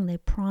Yang, the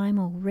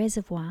primal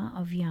reservoir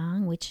of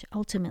Yang, which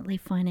ultimately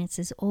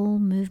finances all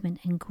movement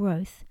and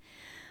growth.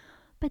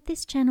 But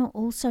this channel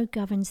also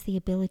governs the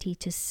ability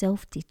to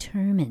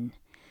self-determine.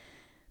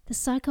 The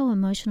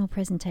psycho-emotional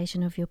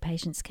presentation of your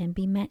patients can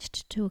be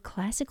matched to a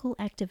classical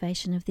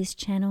activation of this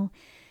channel,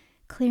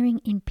 clearing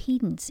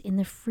impedance in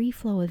the free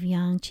flow of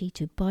Yang Qi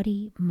to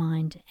body,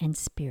 mind, and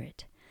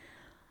spirit.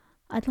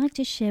 I'd like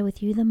to share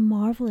with you the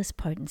marvelous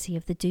potency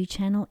of the Du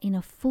channel in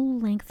a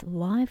full-length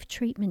live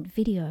treatment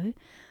video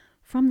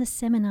from the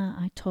seminar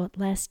I taught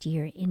last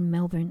year in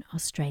Melbourne,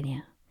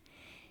 Australia.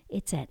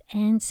 It's at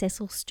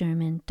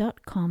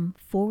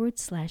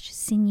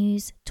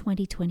annececilsturman.com/sinews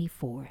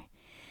 2024.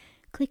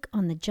 Click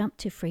on the Jump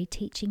to Free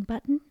Teaching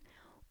button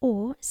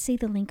or see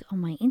the link on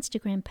my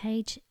Instagram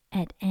page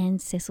at Anne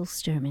Cecil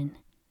Sturman.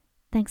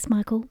 Thanks,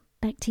 Michael.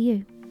 Back to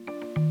you.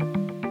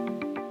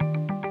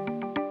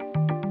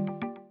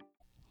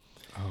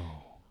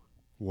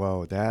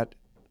 Whoa, I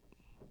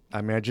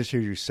just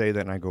hear you say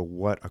that and I go,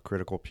 what a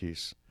critical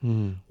piece.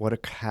 What a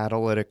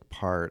catalytic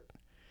part.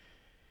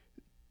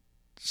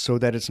 So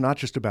that it's not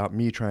just about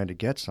me trying to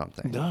get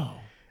something. No.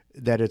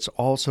 That it's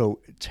also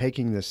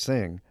taking this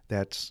thing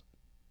that's,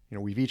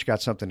 we've each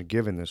got something to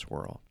give in this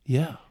world.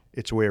 Yeah.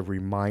 It's a way of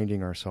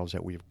reminding ourselves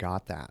that we've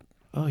got that.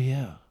 Oh,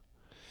 yeah.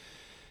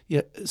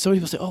 Yeah, some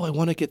people say, I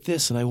want to get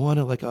this, and I want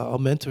to, I'll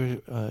mentor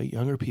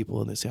younger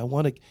people, and they say, I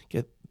want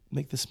to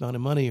make this amount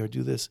of money or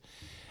do this.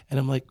 And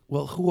I'm like,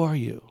 well, who are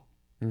you?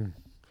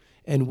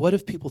 And what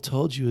if people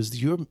told you this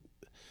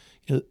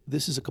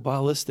is a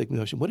Kabbalistic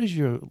notion. What is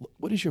your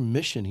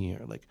mission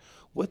here? Like,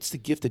 what's the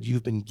gift that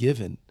you've been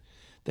given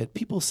that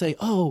people say,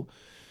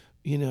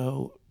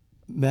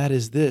 Matt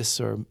is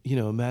this, or,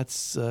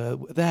 Matt's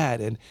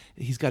that, and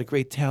he's got a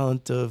great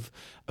talent of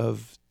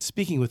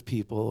speaking with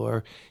people,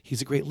 or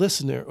he's a great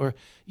listener, or,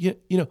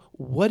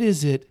 what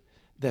is it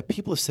that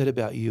people have said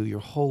about you your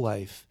whole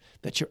life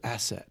that's your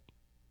asset?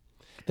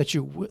 That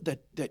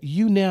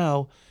you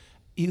now,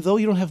 though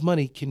you don't have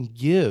money, can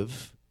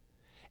give,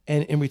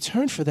 and in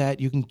return for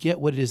that, you can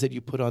get what it is that you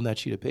put on that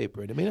sheet of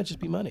paper. And it may not just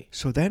be money.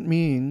 So that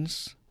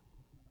means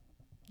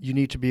you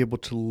need to be able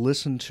to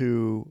listen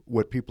to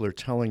what people are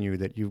telling you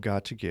that you've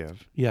got to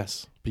give.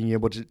 Yes. Being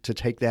able to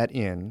take that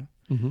in.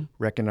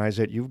 recognize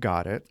that you've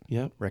got it,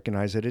 Yep.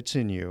 recognize that it's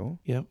in you.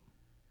 Yep.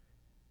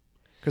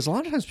 Because a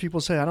lot of times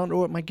people say, I don't know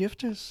what my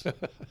gift is.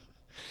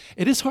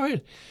 It is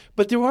hard,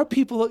 but there are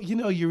people,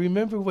 you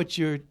remember what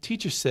your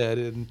teacher said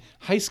in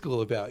high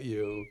school about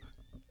you,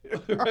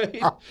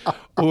 right?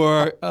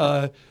 Or,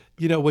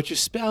 what your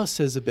spouse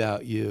says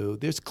about you.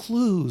 There's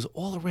clues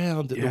all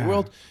around. Yeah. The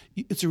world,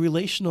 it's a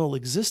relational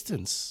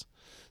existence.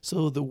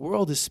 So the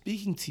world is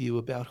speaking to you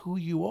about who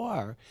you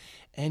are.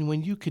 And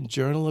when you can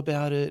journal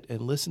about it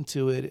and listen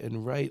to it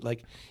and write,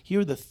 like, here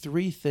are the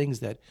 3 things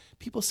that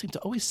people seem to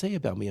always say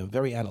about me. I'm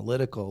very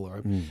analytical,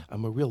 or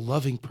I'm a real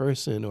loving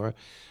person, or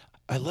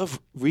I love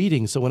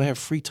reading. So when I have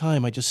free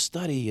time, I just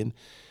study. And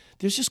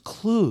there's just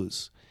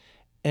clues.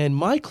 And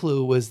my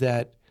clue was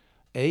that,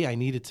 A, I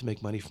needed to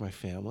make money for my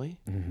family,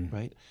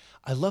 right?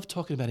 I love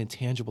talking about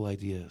intangible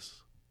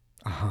ideas.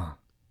 Uh-huh.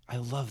 I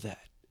love that.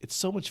 It's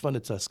so much fun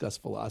to discuss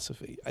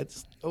philosophy. I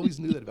just always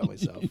knew that about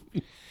myself.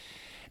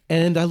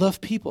 And I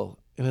love people,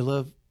 and I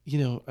love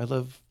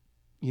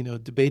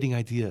debating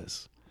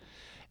ideas.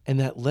 And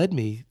that led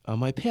me on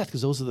my path,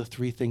 because those are the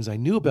 3 things I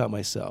knew about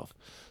myself.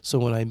 So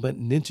when I went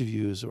in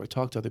interviews or I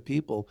talked to other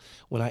people,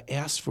 when I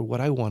asked for what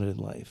I wanted in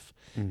life,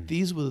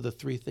 these were the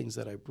 3 things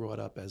that I brought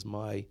up as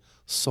my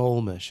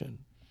soul mission.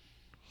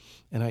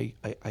 And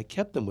I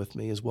kept them with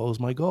me, as well as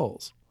my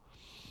goals.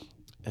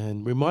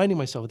 And reminding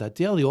myself of that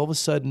daily, all of a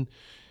sudden,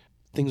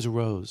 things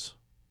arose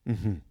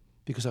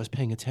because I was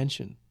paying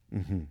attention.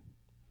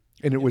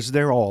 And it was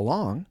there all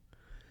along.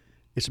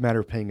 It's a matter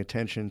of paying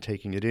attention,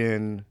 taking it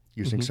in,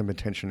 using some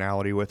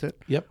intentionality with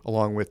it, Yep.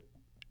 along with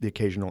the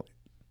occasional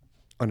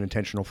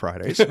unintentional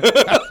Fridays.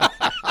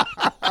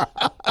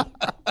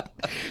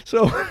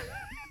 So,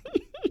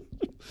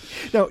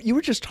 now, you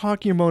were just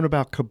talking a moment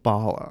about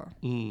Kabbalah,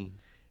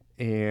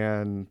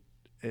 and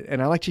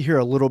I like to hear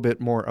a little bit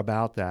more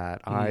about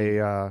that.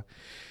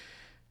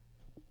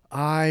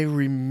 I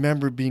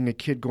remember being a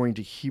kid going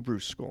to Hebrew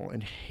school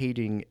and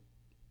hating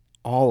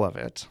all of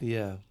it.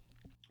 Yeah.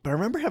 But I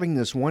remember having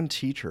this one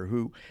teacher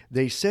who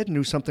they said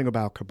knew something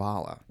about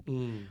Kabbalah.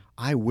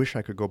 I wish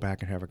I could go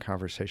back and have a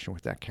conversation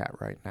with that cat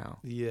right now.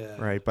 Yeah.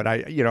 Right. But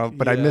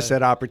I missed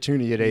that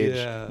opportunity at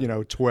age,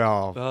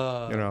 12,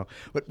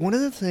 But one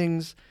of the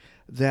things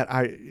that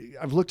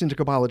I've looked into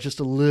Kabbalah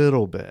just a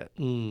little bit.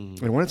 And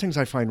one of the things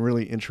I find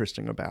really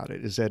interesting about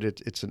it is that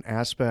it's an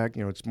aspect,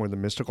 it's more the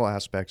mystical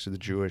aspects of the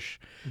Jewish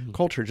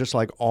culture, just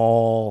like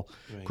all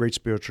great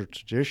spiritual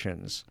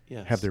traditions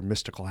have their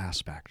mystical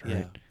aspect,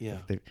 right? Yeah.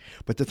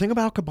 But the thing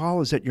about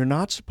Kabbalah is that you're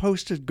not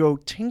supposed to go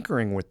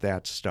tinkering with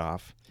that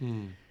stuff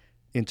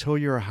until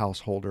you're a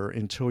householder,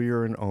 until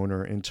you're an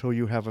owner, until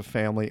you have a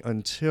family,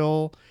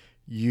 until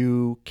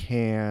you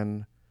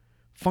can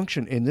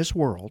function in this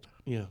world.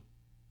 Yeah.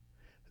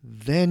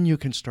 Then you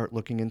can start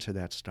looking into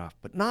that stuff,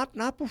 but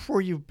not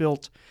before you've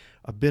built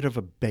a bit of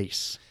a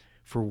base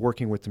for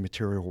working with the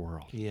material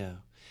world. Yeah,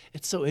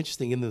 it's so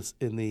interesting in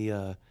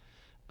the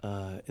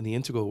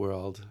integral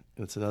world.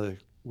 It's another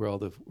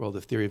world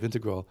of theory of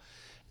integral.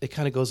 It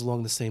kind of goes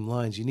along the same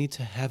lines. You need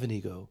to have an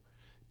ego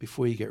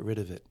before you get rid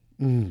of it.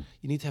 You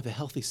need to have a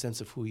healthy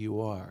sense of who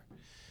you are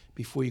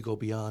before you go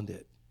beyond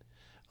it.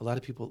 A lot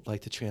of people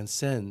like to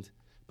transcend,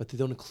 but they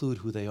don't include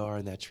who they are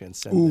in that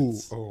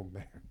transcendence. Oh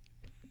man.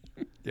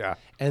 Yeah.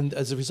 And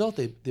as a result,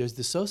 there's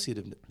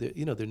dissociative.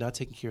 They're not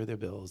taking care of their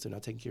bills. They're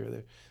not taking care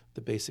of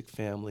the basic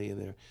family,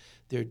 and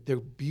they're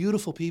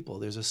beautiful people.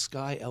 There's a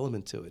sky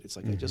element to it. It's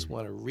like I just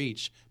want to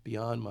reach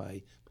beyond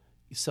my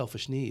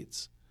selfish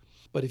needs.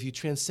 But if you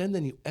transcend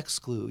and you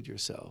exclude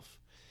yourself,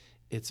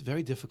 it's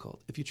very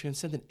difficult. If you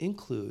transcend and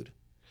include,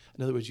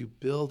 in other words, you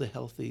build a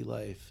healthy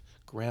life,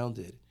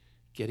 grounded,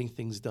 getting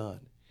things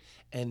done,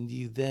 and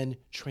you then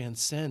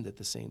transcend at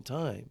the same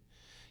time,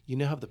 you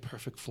now have the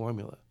perfect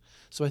formula.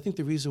 So I think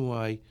the reason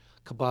why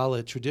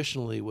Kabbalah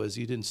traditionally was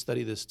you didn't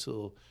study this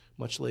till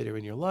much later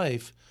in your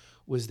life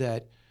was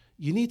that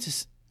you need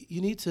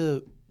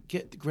to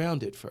get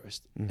grounded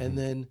first and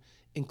then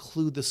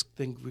include this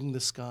thing, bring the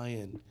sky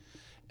in,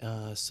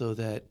 so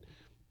that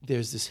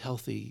there's this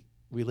healthy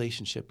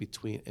relationship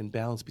between and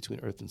balance between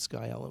earth and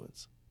sky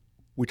elements.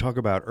 We talk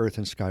about earth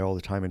and sky all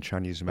the time in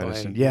Chinese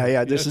medicine.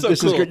 Right. This so is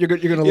cool. good. You're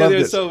going to love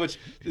there's this. so much.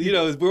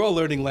 We're all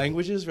learning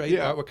languages, right?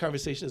 Yeah. Our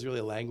conversation is really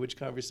a language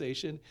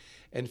conversation.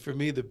 And for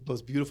me, the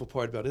most beautiful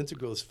part about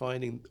Integral is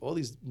finding all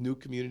these new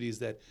communities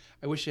that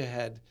I wish I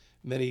had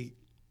many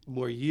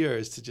more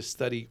years to just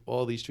study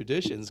all these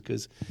traditions,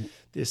 because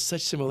there's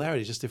such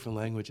similarities, just different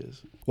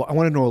languages. Well, I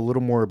want to know a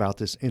little more about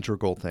this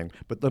integral thing,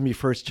 but let me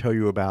first tell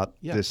you about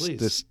this.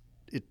 Please.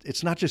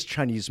 It's not just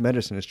Chinese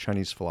medicine; it's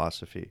Chinese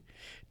philosophy.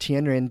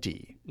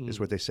 Tianren-di is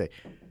what they say: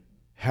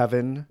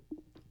 heaven,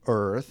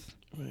 earth,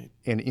 right,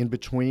 and in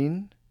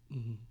between,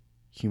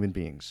 human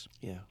beings.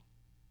 Yeah.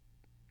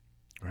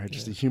 Right,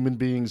 just the human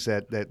beings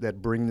that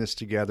bring this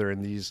together,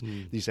 and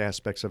these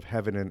aspects of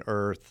heaven and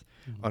earth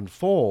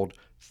unfold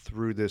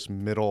through this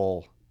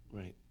middle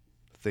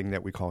thing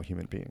that we call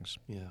human beings.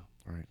 Yeah.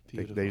 All right.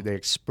 Beautiful. They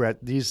express,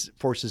 these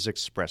forces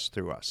express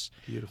through us.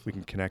 Beautiful. We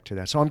can connect to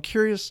that. So I'm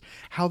curious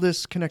how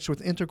this connects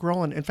with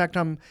integral. And in fact,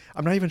 I'm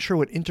not even sure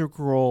what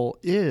integral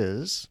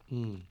is.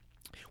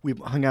 We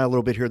hung out a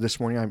little bit here this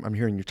morning. I'm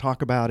hearing you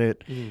talk about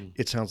it.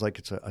 It sounds like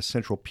it's a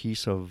central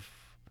piece of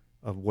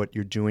what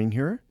you're doing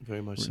here.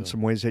 Very much in so.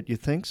 some ways that you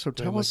think. So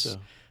Very much so.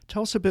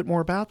 tell us a bit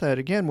more about that.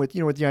 Again, with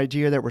the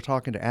idea that we're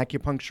talking to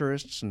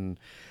acupuncturists and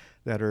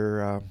that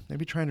are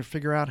maybe trying to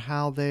figure out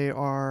how they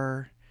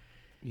are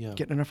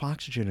getting enough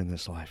oxygen in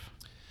this life.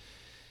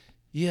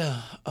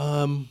 Yeah.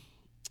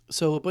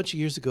 So a bunch of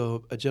years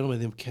ago, a gentleman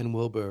named Ken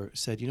Wilber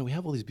said, we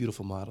have all these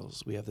beautiful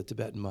models. We have the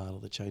Tibetan model,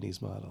 the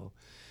Chinese model,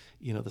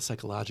 the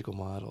psychological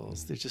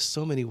models. There's just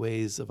so many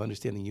ways of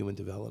understanding human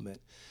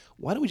development.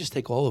 Why don't we just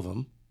take all of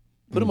them,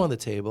 put them on the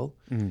table,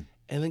 and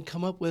then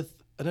come up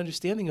with an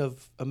understanding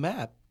of a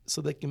map so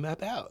they can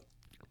map out.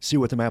 See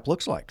what the map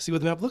looks like. See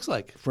what the map looks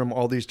like. From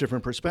all these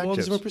different perspectives. From all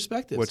these different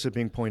perspectives. What's it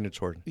being pointed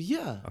toward?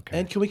 Yeah. Okay.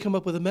 And can we come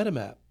up with a meta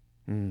map?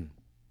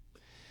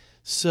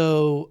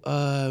 So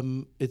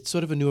it's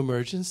sort of a new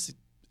emergence,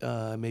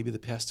 maybe the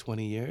past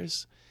 20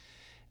 years.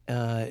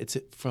 It's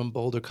from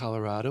Boulder,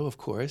 Colorado, of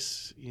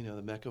course,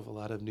 the mecca of a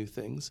lot of new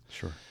things.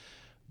 Sure.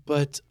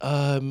 But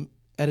at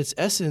its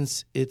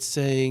essence, it's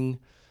saying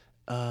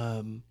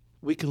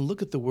we can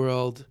look at the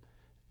world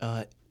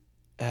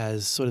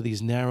as sort of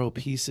these narrow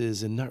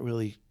pieces and not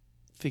really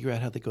figure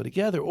out how they go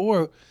together.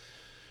 Or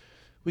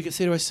we can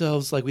say to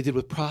ourselves, like we did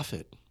with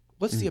profit,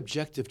 what's the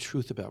objective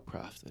truth about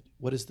profit?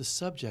 What is the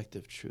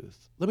subjective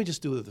truth? Let me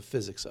just do the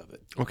physics of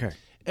it. Okay.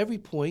 Every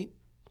point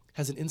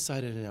has an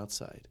inside and an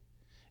outside.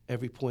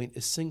 Every point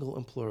is single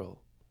and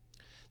plural.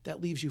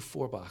 That leaves you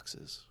 4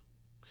 boxes.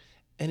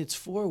 And it's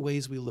 4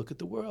 ways we look at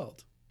the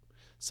world.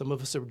 Some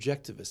of us are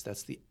objectivists.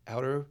 That's the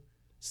outer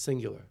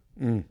singular.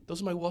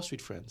 Those are my Wall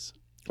Street friends.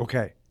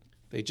 Okay.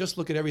 They just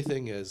look at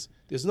everything as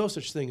there's no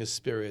such thing as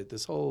spirit,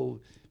 this whole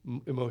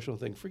emotional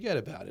thing. Forget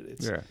about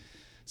it.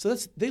 So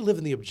they live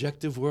in the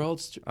objective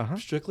world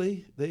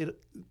strictly.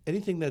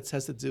 Anything that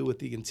has to do with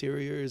the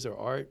interiors or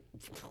art,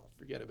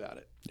 forget about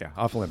it. Yeah,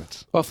 off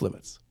limits. Off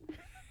limits.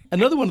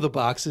 Another one of the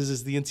boxes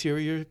is the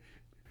interior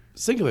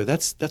singular.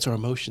 That's our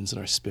emotions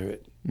and our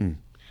spirit. A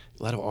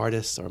lot of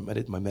artists,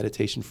 my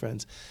meditation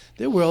friends,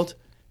 their world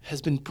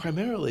has been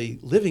primarily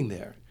living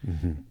there.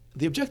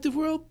 The objective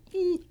world,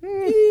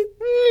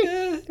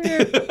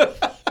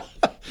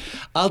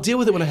 I'll deal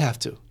with it when I have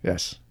to.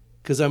 Yes.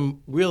 Because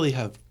really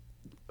have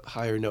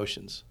higher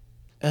notions.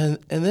 And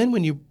then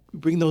when you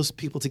bring those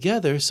people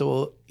together,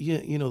 so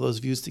those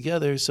views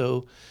together,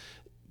 so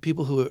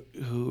people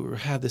who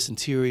have this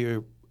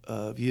interior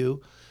view,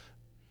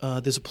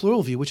 there's a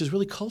plural view, which is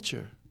really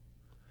culture.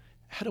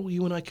 How do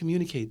you and I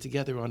communicate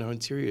together on our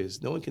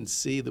interiors? No one can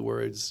see the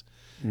words.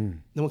 No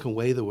one can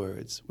weigh the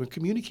words. We're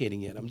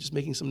communicating it. I'm just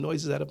making some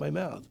noises out of my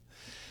mouth.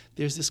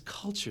 There's this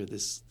culture,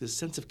 this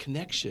sense of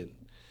connection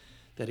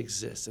that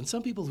exists. And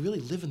some people really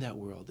live in that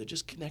world. They're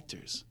just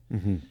connectors.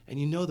 And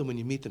you know them when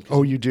you meet them.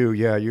 Oh, you do,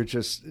 yeah. You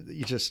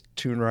just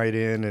tune right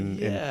in and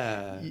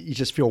you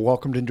just feel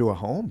welcomed into a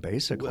home,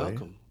 basically.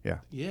 Welcome. Yeah.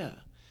 Yeah.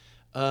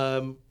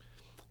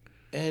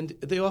 And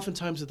they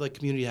oftentimes are like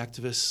community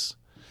activists.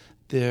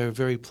 They're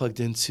very plugged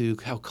into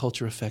how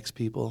culture affects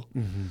people.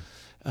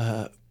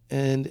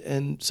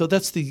 And so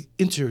that's the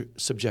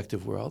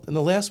intersubjective world. And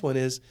the last one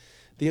is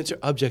the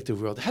interobjective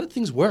world. How do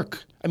things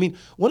work? I mean,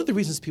 one of the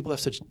reasons people have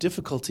such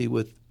difficulty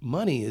with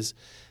money is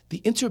the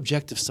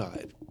interobjective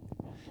side.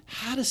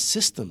 How does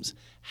systems,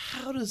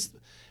 how does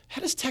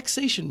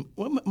taxation,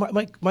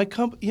 my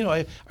company,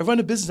 I run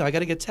a business now, I got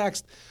to get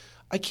taxed.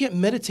 I can't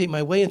meditate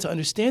my way into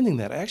understanding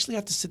that. I actually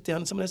have to sit down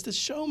and someone has to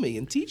show me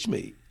and teach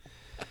me.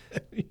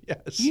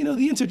 Yes. How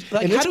it's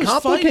does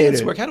complicated.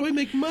 Finance work? How do I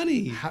make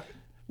money?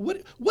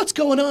 What's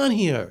going on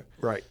here?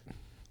 Right.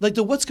 Like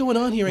the what's going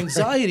on here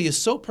anxiety is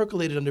so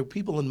percolated under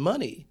people and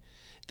money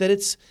that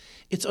it's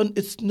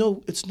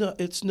no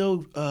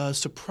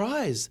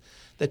surprise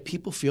that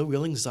people feel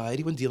real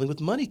anxiety when dealing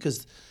with money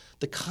because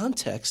the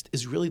context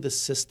is really the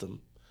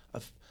system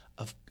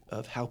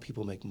of how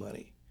people make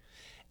money.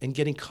 And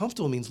getting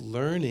comfortable means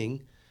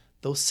learning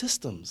those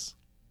systems,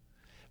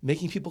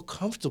 making people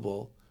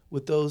comfortable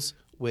with those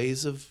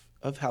ways of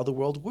how the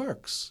world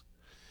works.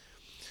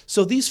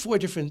 So these 4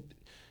 different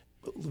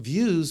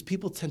views,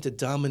 people tend to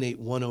dominate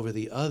one over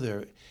the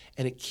other,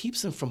 and it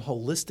keeps them from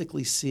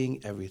holistically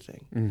seeing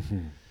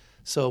everything.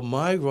 So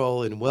my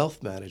role in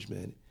wealth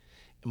management,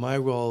 my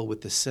role with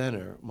the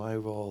center, my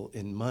role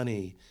in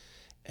money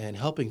and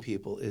helping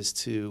people is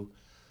to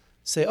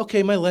say,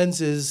 okay, my lens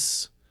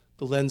is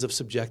the lens of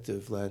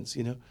subjective lens.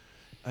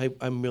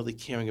 I'm really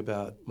caring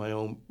about my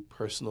own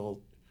personal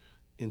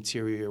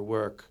interior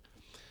work.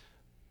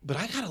 But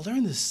I got to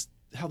learn this,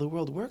 how the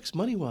world works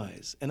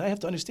money-wise. And I have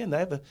to understand that I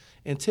have an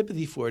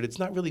antipathy for it. It's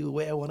not really the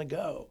way I want to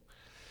go.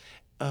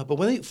 But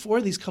when 4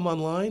 of these come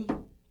online,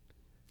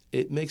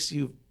 it makes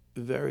you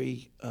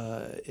holistic,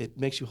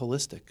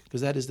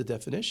 because that is the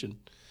definition.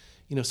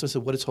 So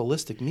what does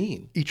holistic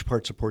mean? Each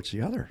part supports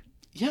the other.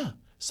 Yeah.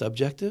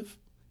 Subjective,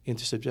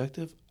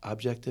 intersubjective,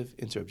 objective,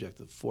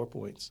 interobjective, 4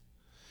 points.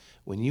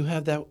 When you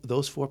have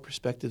those 4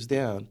 perspectives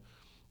down,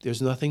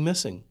 there's nothing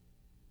missing.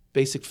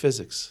 Basic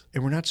physics.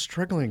 And we're not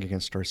struggling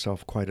against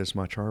ourselves quite as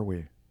much, are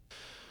we?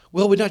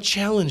 Well, we're not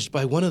challenged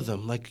by one of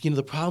them. Like,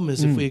 the problem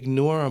is if we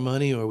ignore our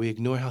money, or we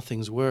ignore how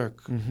things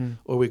work,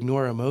 or we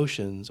ignore our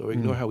emotions, or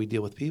ignore how we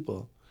deal with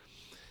people,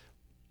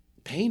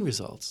 pain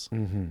results.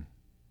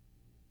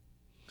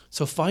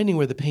 So finding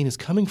where the pain is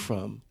coming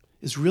from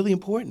is really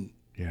important.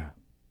 Yeah.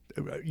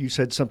 You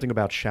said something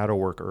about shadow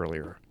work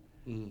earlier.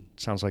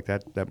 Sounds like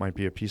that might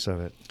be a piece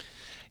of it.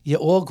 Yeah,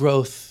 all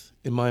growth,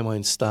 in my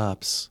mind,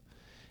 stops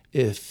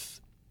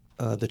if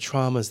the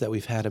traumas that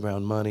we've had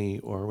around money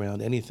or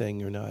around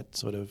anything are not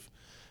sort of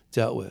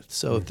dealt with.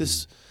 So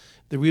if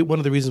one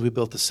of the reasons we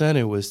built the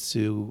center was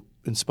to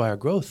inspire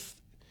growth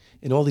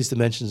in all these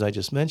dimensions I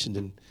just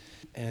mentioned.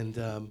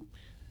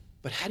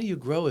 But how do you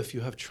grow if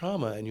you have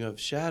trauma and you have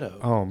shadow?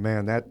 Oh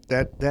man,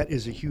 that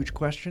is a huge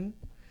question.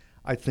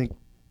 I think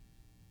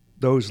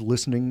those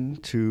listening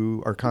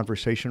to our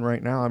conversation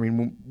right now, I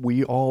mean,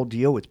 we all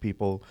deal with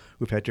people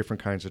who've had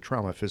different kinds of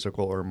trauma,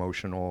 physical or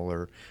emotional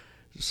or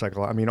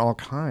psychological, I mean, all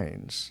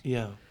kinds.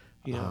 Yeah.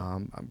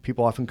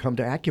 People often come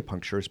to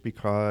acupuncturists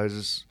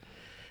because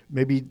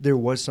maybe there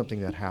was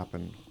something that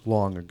happened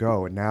long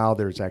ago, and now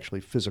there's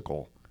actually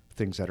physical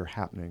things that are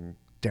happening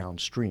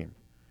downstream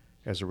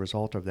as a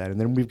result of that. And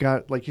then we've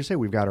got, like you say,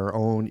 we've got our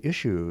own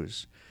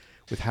issues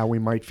with how we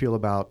might feel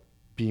about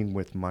being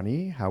with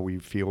money, how we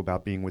feel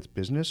about being with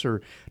business,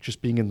 or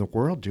just being in the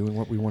world doing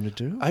what we want to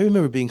do. I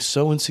remember being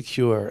so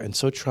insecure and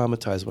so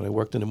traumatized when I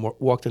walked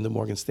into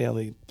Morgan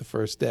Stanley the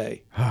first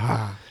day.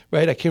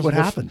 Right? What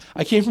happened?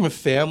 I came from a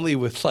family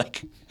with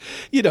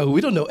we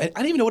don't know. I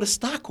didn't even know what a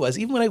stock was.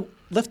 Even when I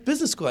left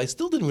business school, I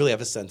still didn't really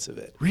have a sense of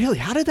it. Really?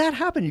 How did that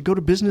happen? You go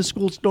to business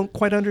schools, don't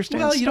quite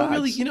understand Well, stocks. you don't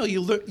really,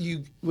 you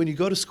learn, when you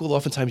go to school,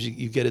 oftentimes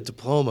you get a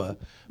diploma,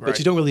 Right. but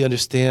you don't really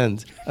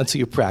understand until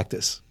you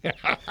practice.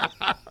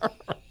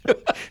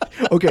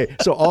 Okay,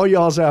 so all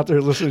y'all's out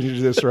there listening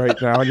to this right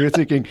now, and you're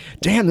thinking,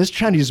 damn, this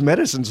Chinese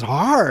medicine's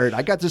hard.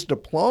 I got this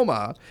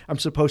diploma. I'm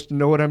supposed to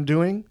know what I'm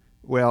doing?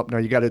 Well, no,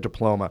 you got a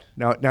diploma.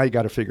 Now you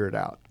got to figure it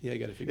out. Yeah, you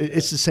got to figure it out.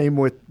 It's the same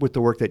with the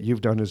work that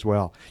you've done as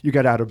well. You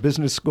got out of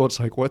business school. It's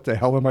like, what the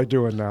hell am I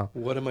doing now?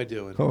 What am I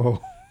doing?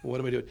 Oh. What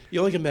am I doing? You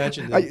only can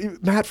imagine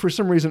that. Matt, for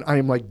some reason, I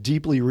am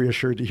deeply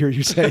reassured to hear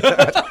you say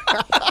that.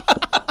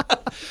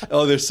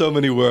 Oh, there's so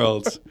many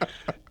worlds.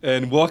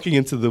 And walking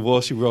into the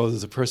Wall Street world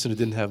as a person who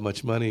didn't have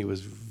much money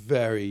was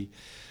very,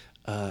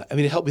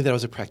 it helped me that I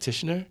was a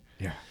practitioner.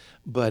 Yeah.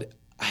 But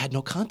I had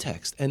no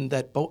context. And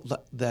that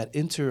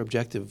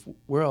interobjective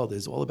world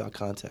is all about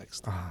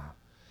context.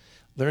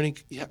 Learning,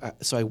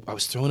 so I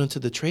was thrown into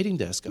the trading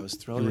desk. I was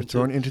thrown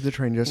into the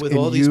trading desk. with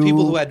all these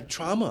people who had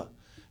trauma,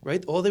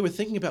 right? All they were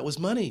thinking about was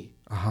money.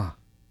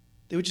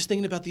 They were just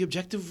thinking about the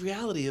objective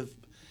reality of,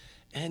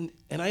 and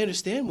I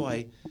understand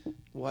why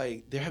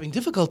they're having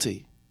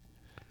difficulty.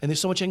 And there's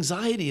so much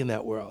anxiety in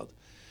that world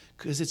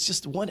because it's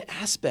just one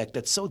aspect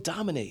that so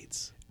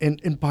dominates.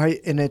 And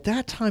at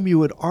that time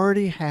you had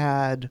already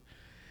had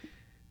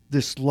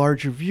this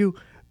larger view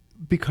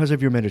because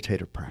of your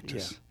meditative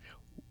practice. Yeah.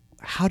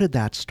 How did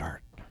that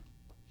start?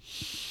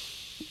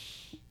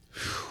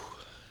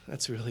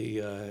 That's a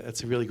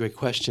really great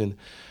question.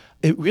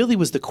 It really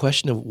was the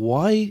question of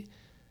why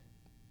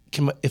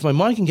if my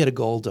mind can get a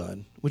goal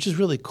done, which is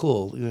really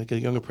cool, like a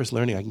younger person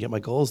learning, I can get my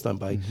goals done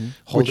by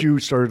Which you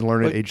started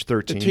learning at age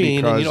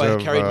 13 because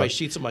I carried my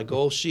sheets of my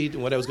goal sheet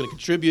and what I was going to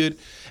contribute.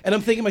 And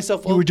I'm thinking to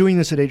myself, you were doing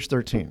this at age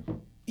 13.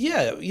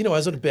 Yeah, I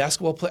was a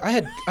basketball player.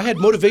 I had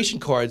motivation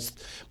cards.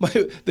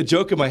 The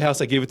joke in my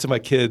house, I gave it to my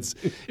kids.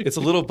 It's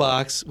a little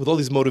box with all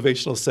these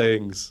motivational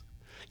sayings.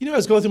 I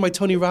was going through my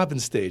Tony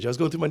Robbins stage. I was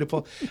going through my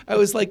Nepal. I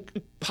was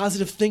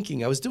positive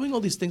thinking. I was doing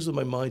all these things with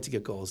my mind to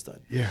get goals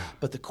done. Yeah.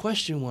 But the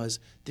question was,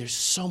 there's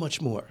so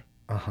much more.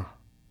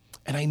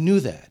 And I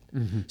knew that.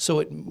 So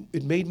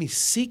it made me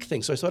seek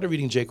things. So I started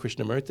reading J.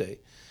 Krishnamurti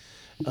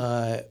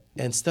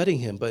and studying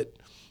him.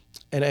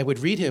 And I would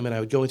read him and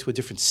I would go into a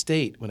different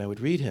state when I would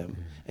read him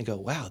and go,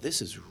 wow,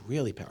 this is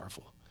really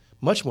powerful.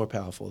 Much more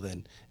powerful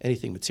than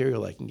anything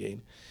material I can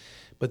gain.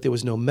 But there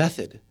was no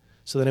method.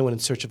 So then I went in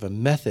search of a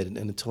method, and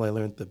until I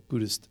learned the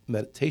Buddhist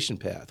meditation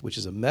path, which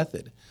is a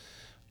method,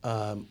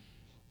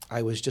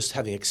 I was just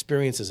having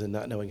experiences and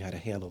not knowing how to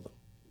handle them.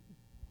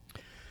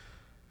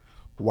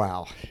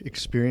 Wow,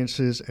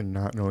 experiences and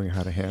not knowing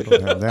how to handle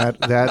them.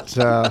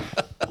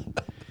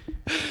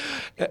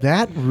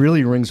 That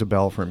really rings a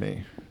bell for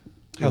me.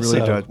 It really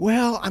does.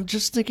 Well, I'm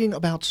just thinking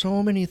about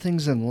so many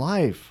things in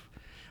life.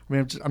 I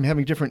mean, I'm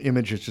having different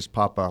images just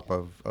pop up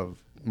of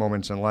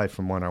moments in life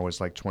from when I was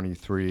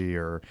 23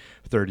 or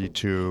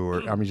 32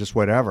 or just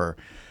whatever,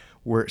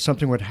 where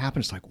something would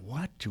happen. It's like,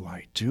 what do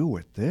I do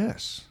with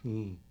this?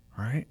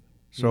 Right?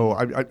 So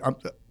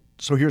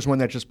so here's one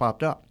that just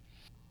popped up.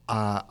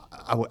 I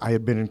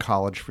had been in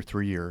college for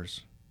 3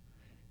 years,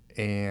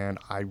 and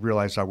I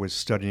realized I was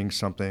studying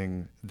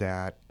something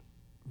that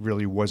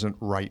really wasn't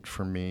right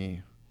for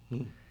me.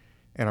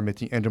 And I'm at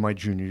the end of my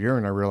junior year,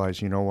 and I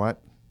realized, you know what?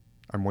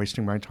 I'm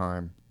wasting my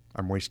time.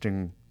 I'm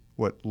wasting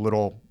what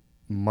little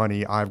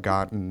money I've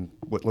gotten,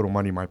 what little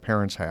money my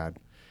parents had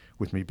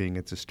with me being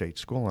at the state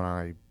school, and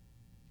I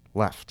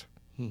left.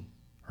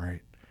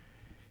 Right?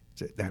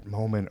 That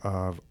moment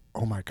of,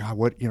 oh my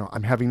God,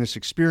 I'm having this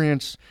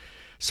experience.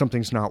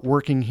 Something's not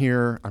working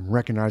here. I'm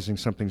recognizing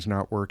something's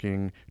not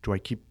working. Do I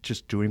keep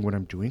just doing what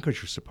I'm doing because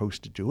you're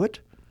supposed to do it?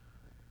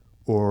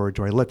 Or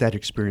do I let that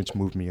experience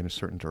move me in a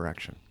certain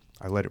direction?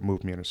 I let it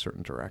move me in a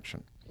certain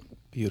direction.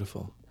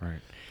 Beautiful. Right.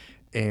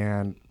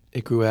 And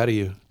it grew out of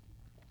you.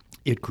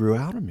 It grew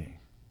out of me.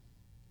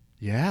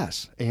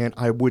 Yes. And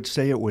I would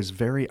say it was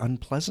very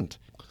unpleasant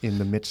in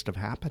the midst of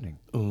happening.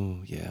 Oh,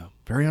 yeah.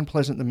 Very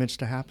unpleasant in the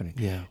midst of happening.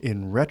 Yeah.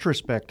 In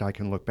retrospect, I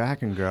can look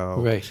back and go,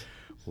 right.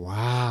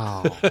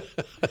 Wow.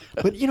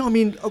 But,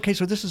 okay,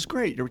 so this is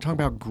great. You were talking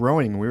about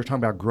growing. We were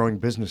talking about growing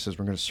businesses.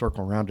 We're going to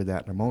circle around to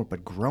that in a moment.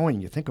 But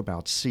growing, you think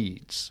about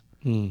seeds,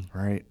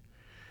 right?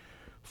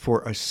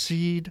 For a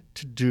seed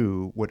to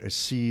do what a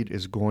seed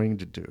is going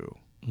to do,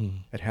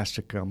 it has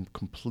to come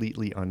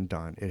completely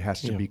undone. It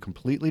has to be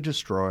completely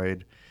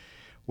destroyed.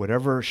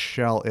 Whatever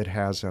shell it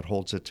has that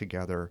holds it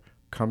together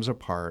comes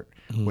apart.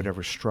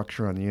 Whatever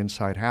structure on the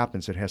inside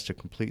happens, it has to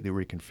completely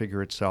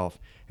reconfigure itself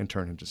and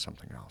turn into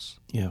something else.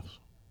 Yeah.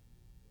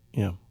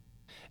 Yeah.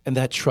 And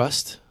that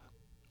trust,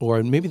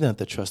 or maybe not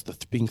the trust, the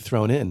being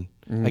thrown in,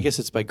 I guess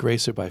it's by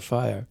grace or by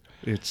fire.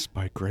 It's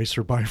by grace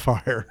or by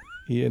fire.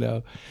 And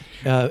or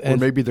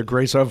maybe the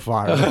grace of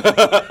fire.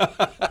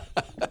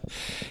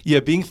 Yeah,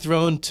 being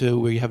thrown to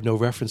where you have no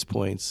reference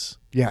points.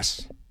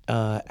 Yes.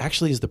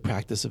 Actually is the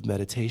practice of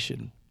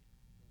meditation.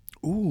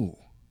 Ooh,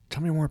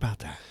 tell me more about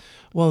that.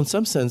 Well, in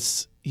some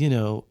sense,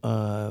 your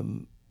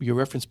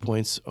reference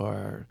points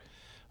are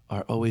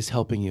always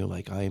helping you.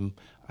 Like I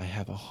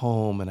have a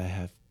home and I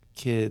have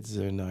kids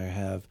and I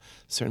have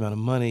a certain amount of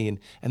money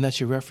and that's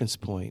your reference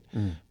point.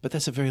 But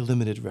that's a very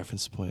limited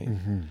reference point.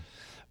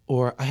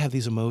 Or I have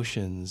these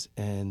emotions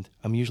and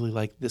I'm usually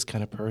like this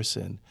kind of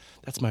person.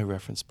 That's my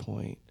reference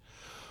point.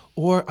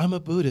 Or I'm a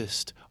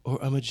Buddhist,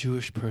 or I'm a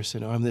Jewish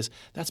person, or I'm this.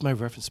 That's my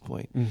reference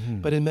point.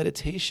 But in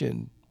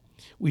meditation,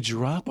 we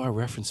drop our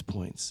reference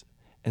points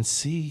and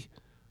see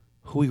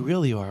who we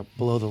really are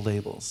below the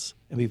labels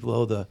and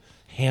below the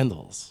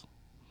handles.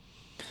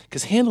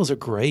 Because handles are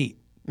great,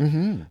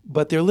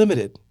 but they're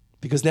limited.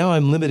 Because now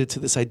I'm limited to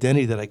this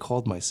identity that I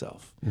called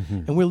myself.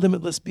 And we're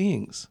limitless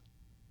beings.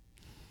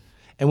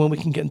 And when we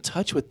can get in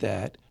touch with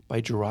that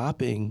by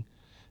dropping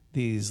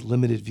these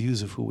limited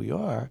views of who we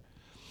are,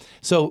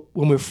 so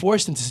when we're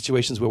forced into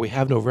situations where we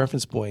have no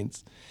reference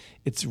points,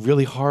 it's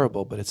really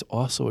horrible, but it's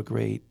also a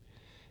great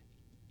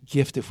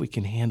gift if we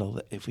can handle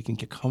it, if we can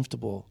get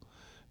comfortable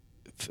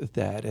with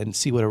that and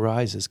see what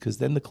arises, because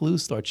then the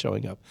clues start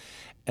showing up.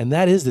 And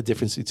that is the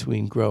difference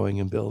between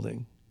growing and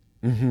building.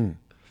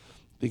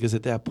 Because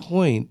at that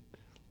point,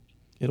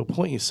 it'll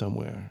point you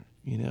somewhere,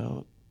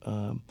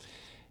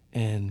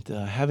 and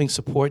having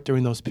support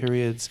during those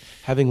periods,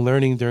 having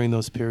learning during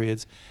those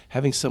periods,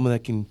 having someone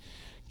that can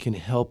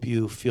help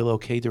you feel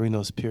okay during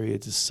those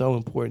periods is so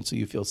important, so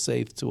you feel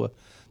safe to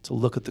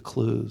look at the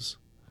clues.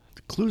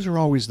 The clues are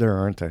always there,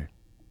 aren't they?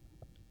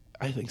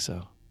 I think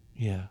so.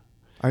 Yeah.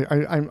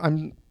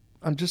 I'm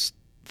just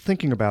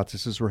thinking about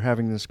this as we're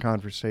having this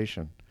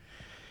conversation,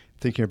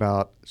 thinking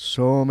about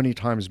so many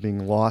times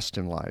being lost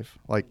in life,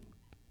 like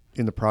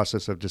in the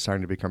process of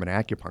deciding to become an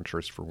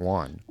acupuncturist for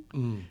one.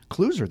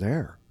 Clues are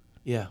there.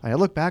 Yeah. I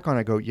look back on it,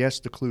 I go, yes,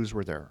 the clues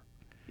were there.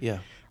 Yeah.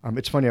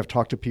 It's funny, I've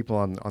talked to people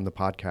on the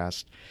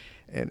podcast,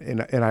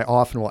 and I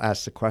often will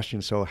ask the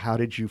question, so how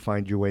did you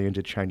find your way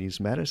into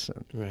Chinese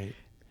medicine? Right.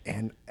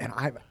 And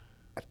I've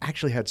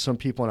actually had some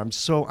people, and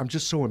I'm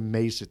just so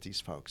amazed at these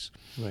folks.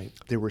 Right.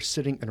 They were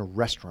sitting in a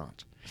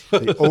restaurant.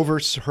 They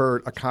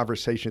overheard a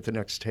conversation at the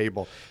next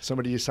table.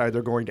 Somebody decided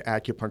they're going to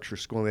acupuncture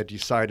school, and they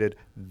decided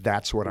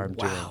that's what I'm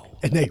doing.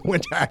 And they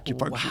went to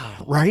acupuncture.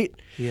 Wow. Right?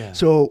 Yeah.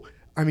 So,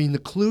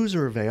 the clues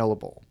are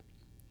available.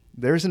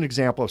 There's an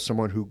example of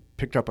someone who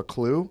picked up a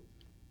clue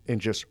and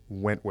just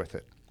went with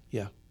it.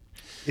 Yeah.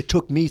 It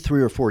took me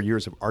 3 or 4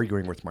 years of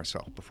arguing with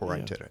myself before I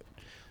did it.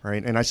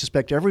 Right? And I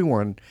suspect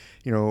everyone,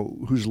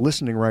 who's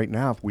listening right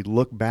now, if we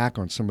look back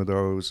on some of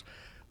those,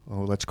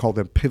 let's call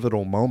them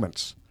pivotal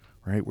moments,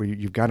 right, where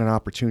you've got an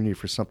opportunity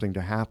for something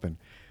to happen,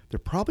 there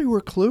probably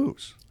were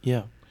clues.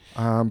 Yeah.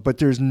 But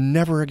there's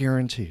never a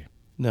guarantee.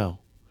 No.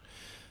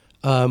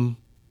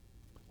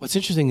 What's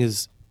interesting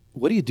is,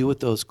 what do you do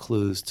with those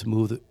clues to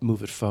move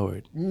it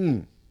forward?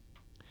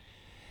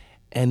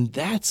 And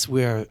that's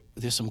where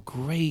there's some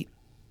great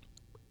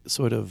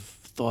sort of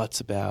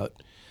thoughts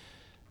about.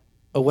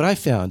 What I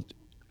found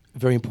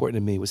very important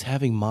to me was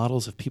having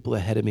models of people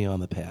ahead of me on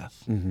the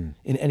path in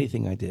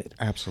anything I did.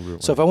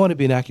 Absolutely. So if I want to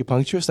be an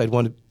acupuncturist, I'd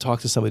want to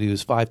talk to somebody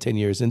who's 5-10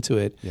 years into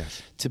it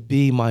to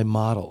be my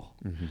model.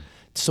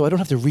 So I don't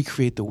have to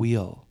recreate the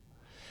wheel.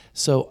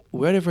 So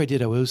wherever I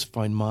did, I would always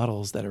find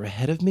models that are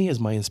ahead of me as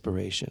my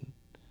inspiration.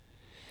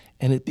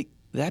 And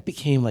that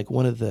became like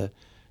one of the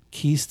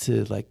keys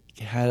to like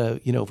how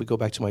to, if we go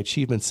back to my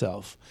achievement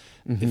self,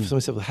 if somebody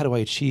said, well, how do I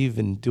achieve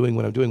in doing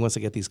what I'm doing once I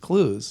get these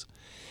clues?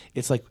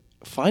 it's like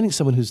finding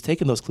someone who's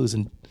taken those clues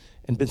and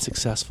been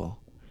successful,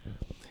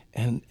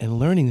 and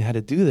learning how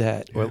to do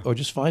that, or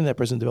just finding that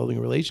person, developing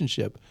a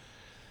relationship,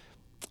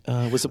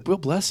 was a real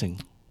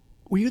blessing.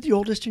 Were you the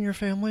oldest in your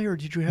family, or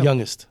did you have...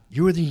 Youngest.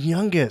 You were the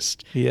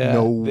youngest.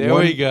 Yeah.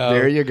 We go.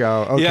 There you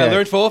go. Okay. Yeah, I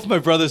learned from all of my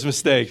brother's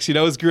mistakes. You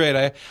know, it was great.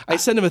 I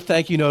send him a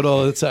thank you note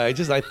all the time.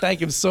 I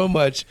thank him so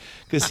much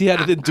because he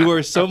had to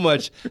endure so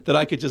much that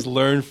I could just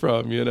learn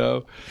from, you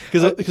know.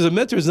 Because a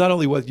mentor is not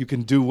only what you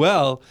can do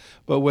well,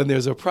 but when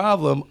there's a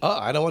problem,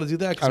 I don't want to do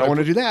that. I don't want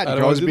to do that. You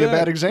can always be a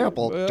bad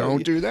example.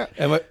 Don't do that.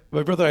 And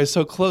my brother and I are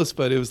so close,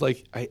 but it was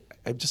like,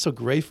 I'm just so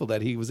grateful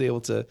that he was able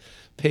to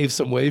pave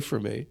some way for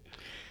me.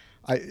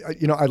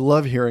 I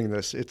love hearing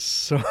this. It's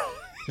so,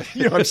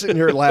 I'm sitting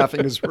here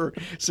laughing as we're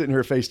sitting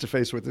here face to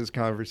face with this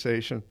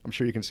conversation. I'm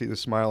sure you can see the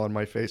smile on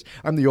my face.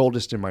 I'm the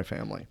oldest in my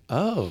family.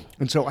 Oh.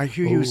 And so I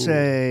hear you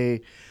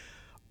say,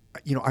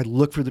 I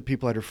look for the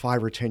people that are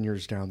 5 or 10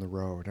 years down the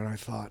road. And I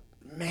thought,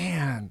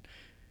 man,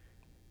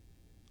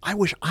 I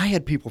wish I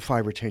had people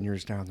 5 or 10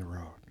 years down the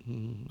road.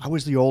 Mm. I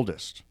was the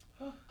oldest.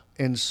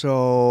 And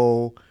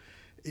so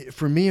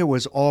for me, it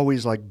was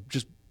always like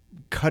just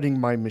cutting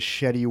my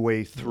machete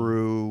way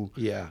through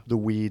the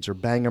weeds, or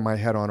banging my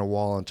head on a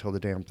wall until the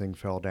damn thing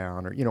fell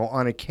down, or,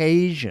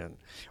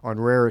 on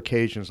rare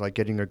occasions, like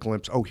getting a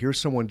glimpse, here's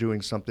someone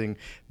doing something,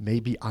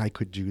 maybe I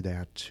could do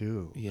that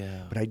too.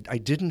 Yeah. But I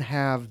didn't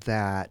have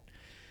that,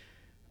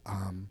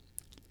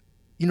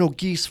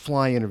 geese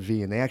fly in a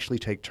V and they actually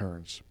take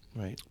turns.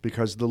 Right.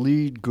 Because the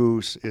lead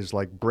goose is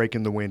like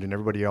breaking the wind and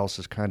everybody else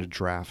is kind of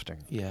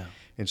drafting. Yeah.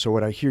 And so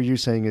what I hear you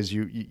saying is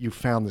you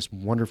found this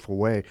wonderful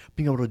way of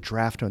being able to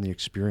draft on the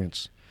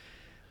experience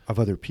of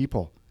other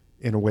people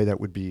in a way that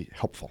would be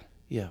helpful.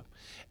 Yeah.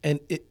 And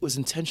it was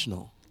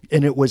intentional.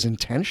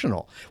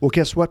 Well,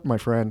 guess what, my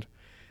friend?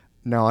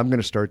 Now I'm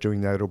going to start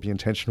doing that. It'll be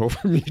intentional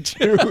for me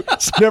too.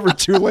 It's never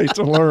too late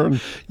to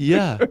learn.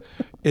 Yeah.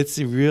 It's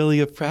really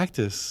a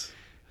practice.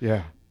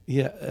 Yeah.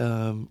 Yeah.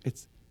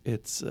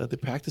 It's the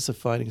practice of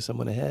finding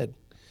someone ahead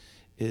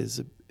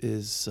is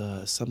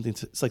something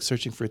it's like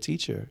searching for a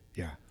teacher.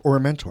 Yeah. Or a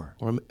mentor.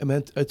 Or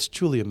it's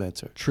truly a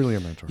mentor. Truly a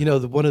mentor.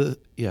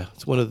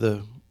 It's one of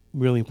the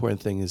really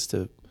important things is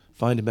to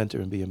find a mentor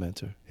and be a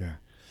mentor. Yeah.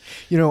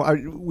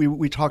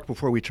 We talked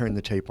before we turned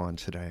the tape on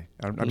today.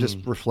 I'm just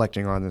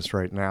reflecting on this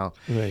right now.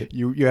 Right.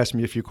 You asked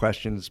me a few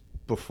questions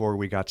before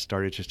we got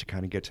started just to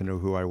kind of get to know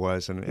who I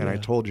was. And I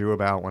told you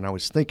about when I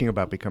was thinking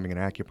about becoming an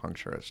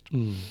acupuncturist.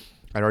 Mm.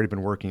 I'd already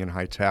been working in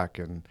high tech,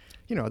 and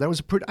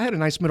I had a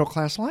nice middle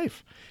class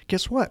life.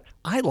 Guess what?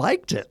 I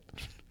liked it.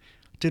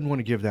 Didn't want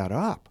to give that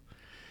up.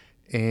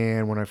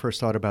 And when I first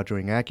thought about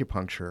doing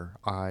acupuncture,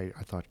 I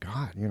thought,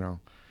 God,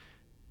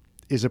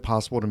 is it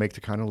possible to make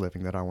the kind of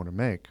living that I want to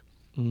make?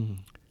 Mm.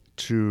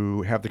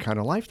 To have the kind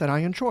of life that I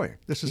enjoy?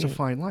 This is a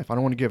fine life. I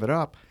don't want to give it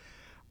up.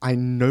 I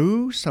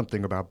knew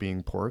something about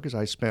being poor because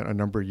I spent a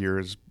number of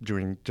years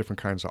doing different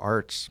kinds of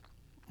arts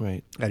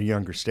at a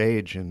younger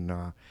stage, and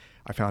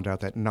I found out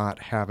that not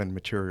having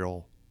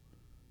material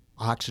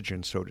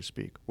oxygen, so to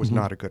speak, was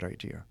not a good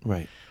idea.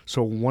 Right.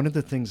 So one of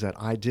the things that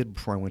I did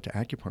before I went to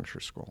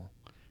acupuncture school,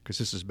 because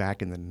this is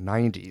back in the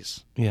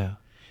 90s, I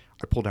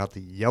pulled out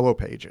the Yellow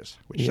Pages,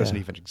 which doesn't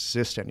even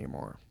exist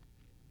anymore.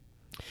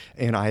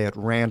 And I at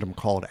random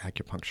called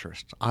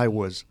acupuncturists. I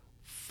was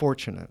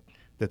fortunate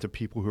that the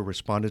people who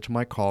responded to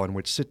my call and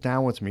would sit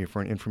down with me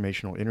for an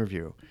informational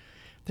interview,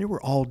 they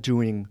were all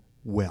doing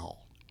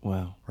well.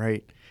 Wow.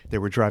 Right? They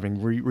were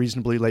driving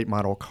reasonably late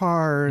model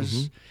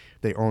cars. Mm-hmm.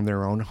 They owned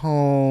their own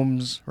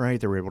homes, right?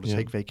 They were able to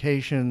take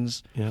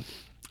vacations. Yep.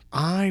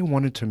 I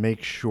wanted to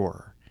make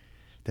sure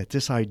that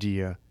this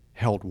idea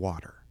held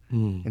water.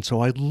 Mm. And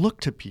so I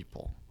looked to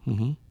people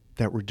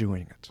that were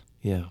doing it.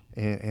 Yeah.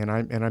 And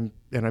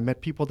I met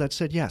people that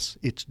said, yes,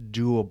 it's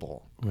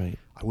doable. Right.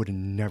 I would have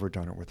never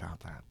done it without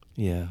that.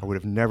 Yeah. I would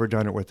have never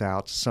done it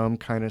without some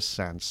kind of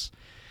sense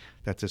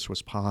that this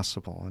was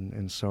possible.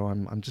 And so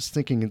I'm just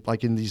thinking,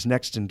 like, in these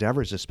next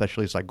endeavors,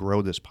 especially as I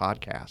grow this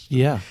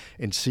podcast,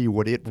 and see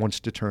what it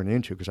wants to turn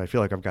into, because I feel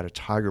like I've got a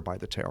tiger by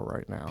the tail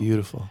right now.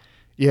 Beautiful.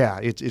 Yeah,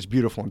 it's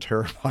beautiful and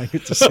terrifying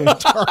at the same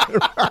time.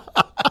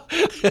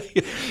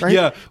 Right?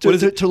 Yeah,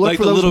 to look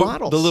for those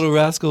models. The Little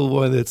Rascal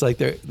one. It's like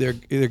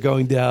they're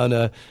going down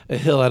a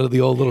hill out of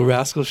the old Little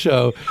Rascal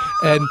show,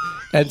 and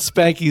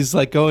Spanky's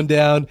like going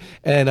down,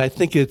 and I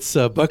think it's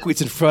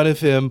Buckwheat's in front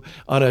of him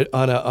on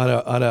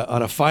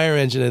a fire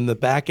engine, and the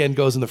back end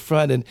goes in the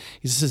front, and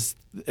he says,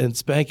 and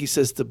Spanky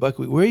says to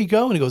Buckwheat, "Where are you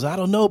going?" He goes, "I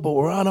don't know, but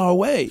we're on our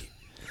way."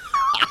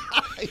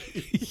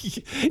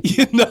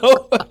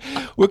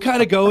 We're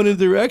kind of going in a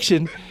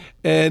direction,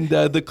 and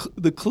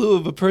the clue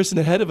of a person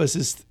ahead of us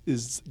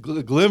is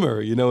a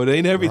glimmer. It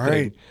ain't everything,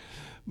 right.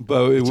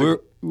 But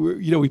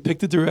we pick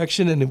the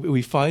direction and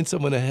we find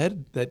someone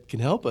ahead that can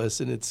help us,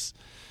 and it's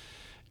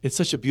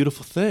such a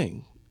beautiful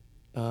thing.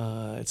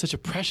 It's such a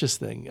precious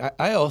thing.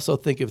 I also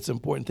think it's an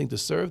important thing to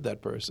serve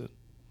that person.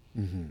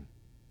 Mm-hmm.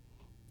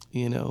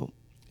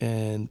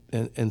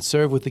 And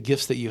serve with the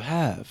gifts that you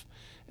have.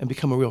 And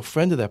become a real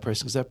friend of that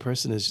person, because that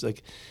person is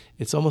like,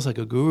 it's almost like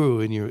a guru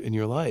in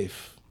your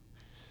life.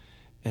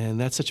 And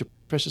that's such a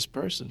precious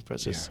person,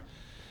 precious,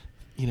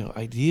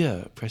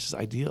 idea, precious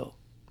ideal.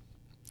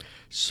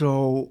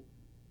 So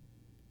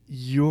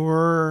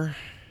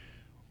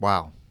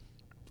wow.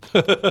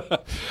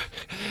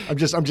 I'm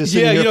just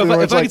sitting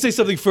here. If I could say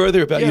something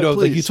further about, like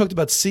please. you talked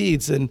about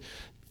seeds, and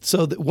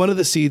so one of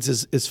the seeds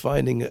is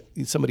finding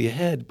somebody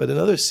ahead, but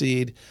another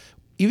seed,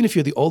 even if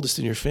you're the oldest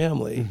in your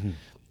family,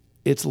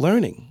 it's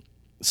learning,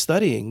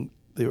 studying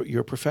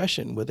your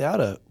profession without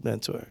a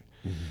mentor.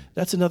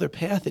 That's another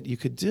path that you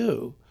could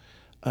do.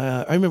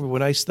 I remember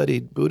when I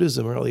studied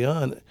Buddhism early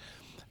on,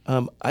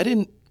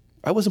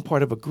 I wasn't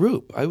part of a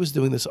group. I was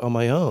doing this on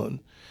my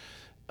own,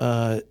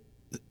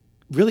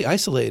 really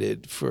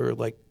isolated for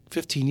like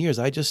 15 years.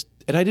 I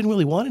didn't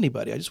really want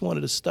anybody. I just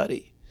wanted to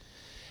study.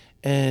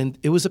 And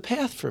it was a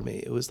path for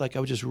me. It was like I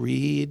would just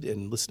read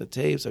and listen to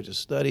tapes. I would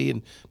just study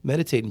and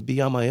meditate and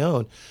be on my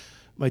own.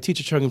 My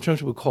teacher, Chogyam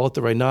Trungpa, would call it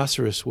the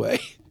rhinoceros way,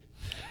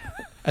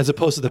 as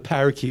opposed to the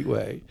parakeet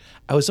way.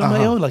 I was on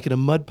my own, like in a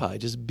mud pie,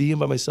 just being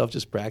by myself,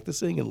 just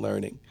practicing and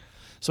learning.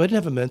 So I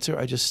didn't have a mentor.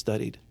 I just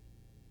studied.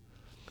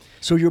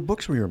 So your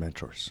books were your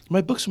mentors?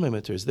 My books were my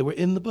mentors. They were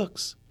in the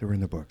books. They were in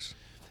the books.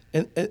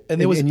 And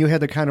you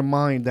had the kind of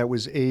mind that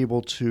was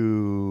able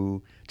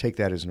to take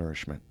that as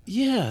nourishment.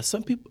 Yeah,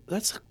 some people,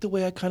 that's the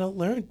way I kind of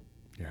learned.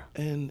 Yeah.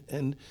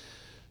 And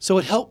so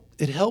it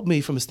helped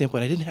me from a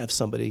standpoint. I didn't have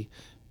somebody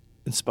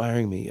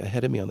inspiring me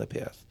ahead of me on the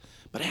path,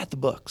 but I had the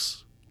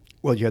books.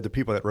 Well, you had the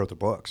people that wrote the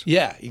books.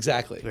 Yeah,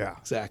 exactly. Yeah.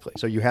 Exactly.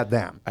 So you had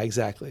them.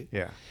 Exactly.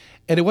 Yeah.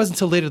 And it wasn't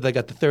until later that I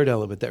got the third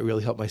element that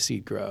really helped my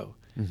seed grow,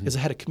 is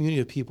I had a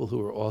community of people who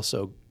were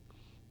also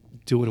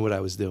doing what I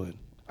was doing.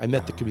 I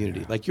met the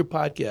community. Like your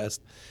podcast,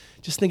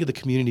 just think of the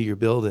community you're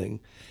building.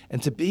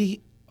 And to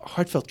be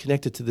heartfelt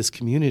connected to this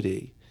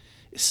community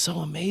is so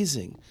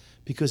amazing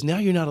because now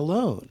you're not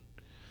alone.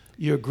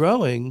 You're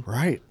growing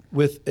Right.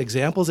 with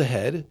examples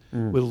ahead,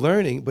 with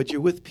learning, but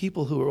you're with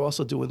people who are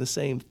also doing the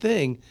same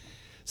thing.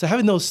 So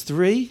having those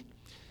three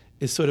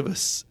is sort of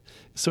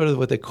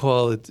what they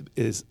call it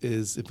is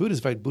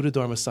Buddhist, right? Buddha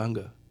Dharma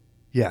Sangha.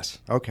 Yes.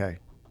 Okay.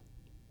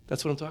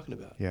 That's what I'm talking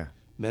about. Yeah.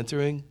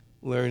 Mentoring,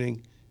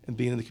 learning, and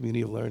being in the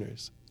community of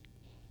learners.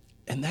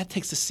 And that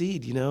takes a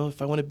seed,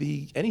 if I want to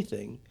be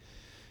anything.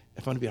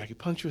 If I want to be an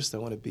acupuncturist, I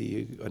want to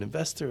be an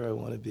investor, I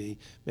want to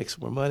make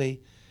some more money.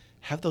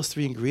 Have those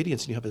three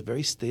ingredients and you have a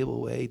very stable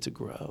way to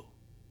grow.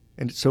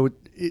 And so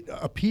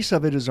a piece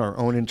of it is our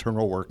own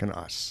internal work in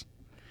us.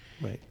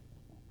 Right.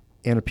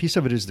 And a piece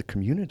of it is the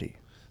community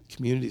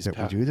Communities that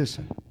we do this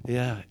in.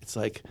 Yeah, it's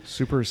like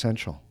Super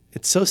essential.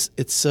 it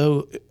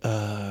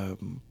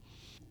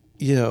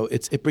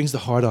brings the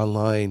heart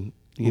online.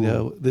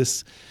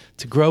 This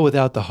to grow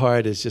without the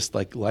heart is just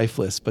like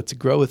lifeless. But to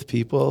grow with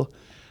people,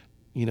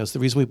 it's the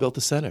reason we built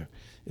the center.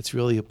 It's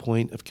really a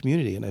point of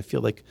community, and I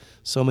feel like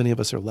so many of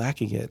us are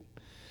lacking it.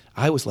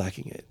 I was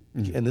lacking it,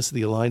 and this is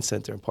the Align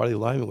Center, and part of the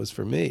alignment was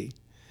for me.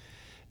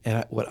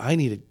 And what I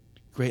needed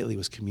greatly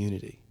was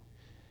community,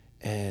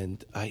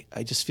 and I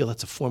just feel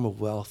that's a form of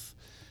wealth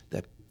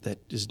that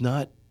is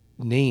not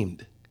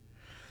named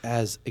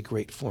as a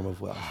great form of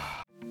wealth.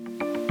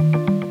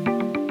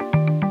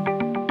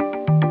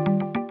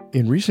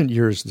 In recent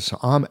years, the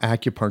Sa'am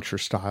acupuncture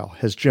style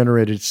has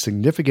generated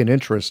significant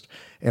interest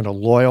and a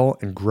loyal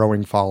and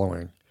growing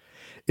following.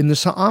 In the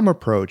Sa'am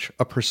approach,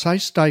 a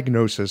precise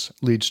diagnosis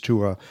leads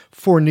to a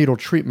 4-needle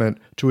treatment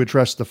to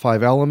address the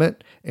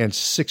 5-element and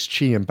 6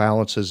 chi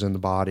imbalances in the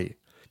body.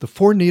 The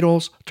 4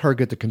 needles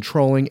target the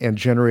controlling and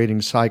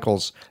generating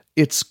cycles.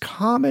 It's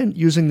common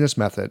using this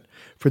method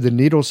for the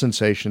needle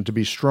sensation to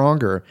be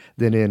stronger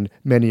than in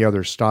many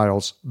other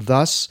styles.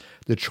 Thus,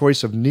 the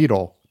choice of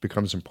needle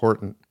becomes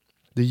important.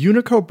 The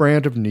Unico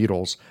brand of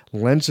needles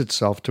lends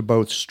itself to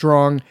both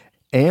strong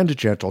and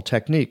gentle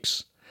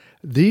techniques.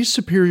 These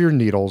superior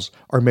needles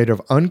are made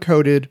of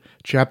uncoated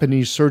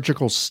Japanese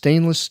surgical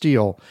stainless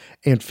steel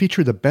and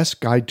feature the best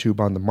guide tube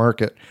on the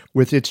market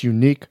with its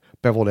unique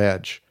beveled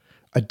edge.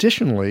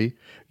 Additionally,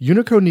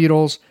 Unico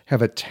needles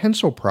have a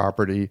tensile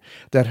property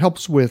that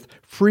helps with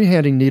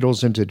freehanding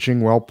needles into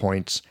Jingwell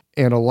points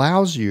and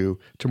allows you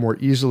to more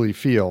easily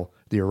feel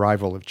the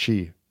arrival of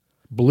qi.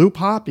 Blue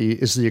Poppy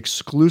is the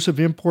exclusive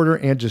importer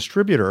and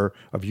distributor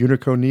of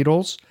Unico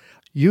needles.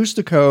 Use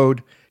the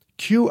code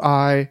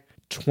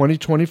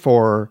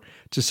QI2024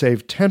 to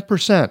save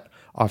 10%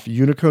 off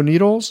Unico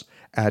needles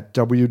at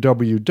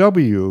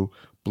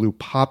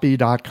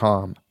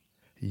www.bluepoppy.com.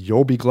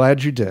 You'll be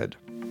glad you did.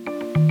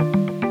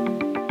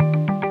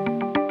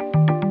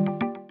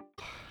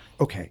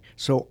 Okay,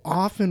 so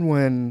often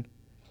when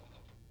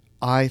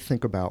I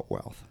think about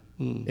wealth,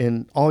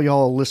 and all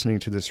y'all listening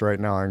to this right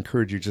now, I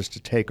encourage you just to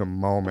take a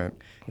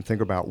moment and think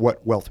about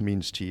what wealth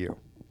means to you.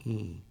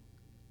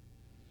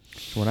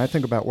 So when I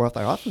think about wealth,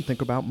 I often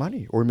think about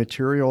money or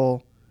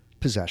material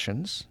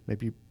possessions,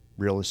 maybe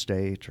real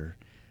estate or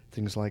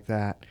things like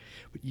that.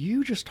 But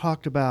you just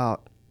talked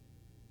about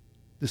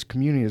this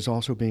community as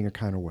also being a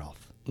kind of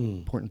wealth,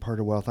 important part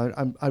of wealth.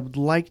 I would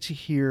like to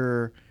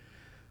hear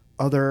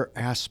other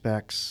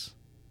aspects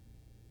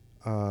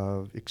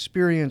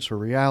experience or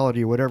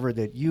reality, whatever,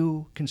 that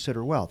you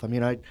consider wealth? I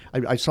mean,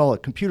 I saw a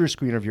computer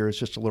screen of yours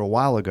just a little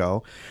while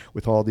ago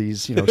with all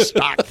these,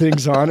 stock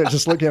things on it,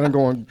 just looking at it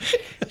going,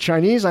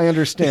 Chinese, I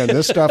understand.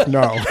 This stuff,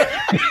 no.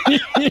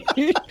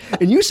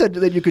 And you said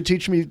that you could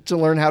teach me to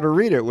learn how to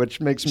read it, which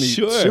makes me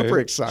super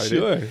excited.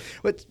 Sure.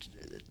 But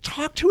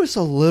talk to us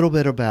a little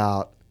bit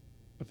about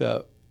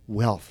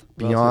wealth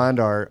beyond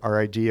our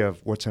idea of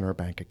what's in our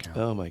bank account.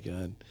 Oh, my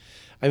God.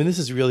 I mean, this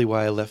is really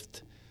why I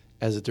left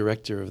as a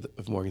director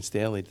of Morgan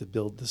Stanley to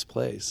build this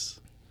place.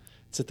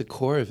 It's at the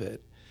core of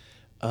it.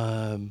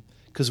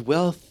 Because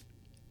wealth,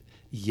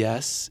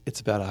 yes, it's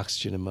about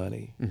oxygen and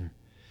money. Mm-hmm.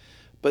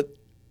 But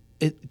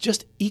it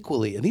just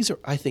equally, and these are,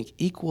 I think,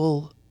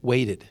 equal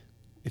weighted,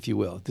 if you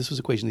will. This was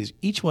equation.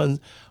 Each one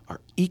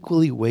are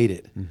equally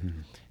weighted.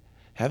 Mm-hmm.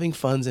 Having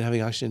funds and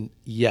having oxygen,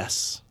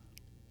 yes.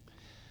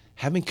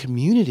 Having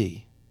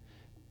community,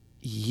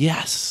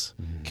 yes.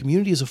 Mm-hmm.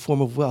 Community is a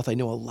form of wealth. I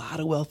know a lot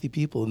of wealthy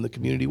people in the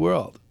community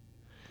world.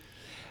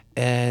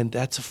 And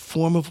that's a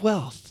form of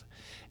wealth.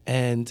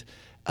 And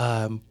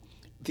the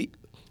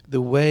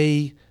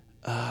way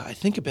I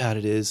think about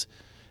it is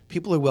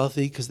people are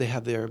wealthy because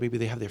maybe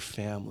they have their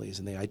families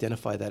and they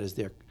identify that as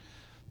their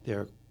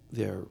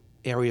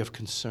area of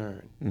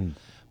concern. Mm.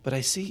 But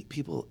I see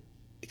people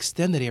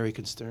extend that area of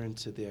concern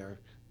to their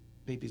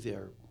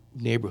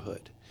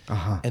neighborhood.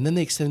 Uh-huh. And then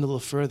they extend it a little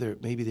further,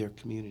 maybe their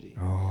community.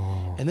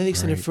 Oh, and then they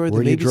extend it further,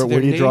 maybe to their nation.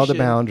 Where do you draw the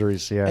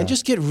boundaries? Yeah. And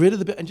just get rid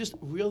of and just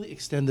really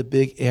extend the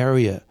big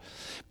area.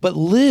 But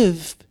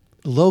live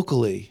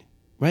locally,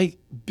 right?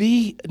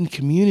 Be in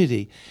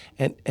community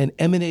and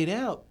emanate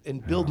out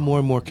and build more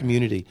and more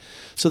community.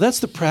 So that's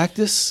the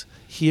practice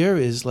here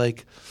is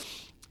like,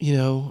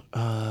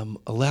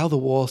 allow the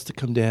walls to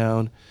come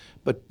down,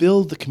 but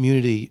build the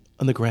community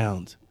on the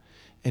ground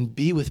and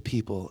be with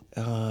people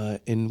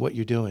in what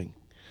you're doing.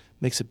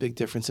 Makes a big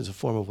difference as a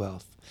form of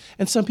wealth.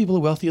 And some people are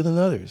wealthier than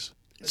others.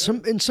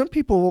 Some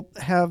people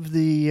have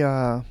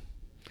the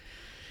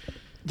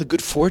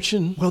good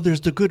fortune. Well,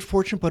 there's the good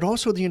fortune, but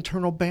also the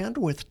internal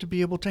bandwidth to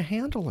be able to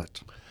handle it.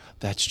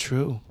 That's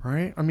true.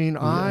 Right? I mean,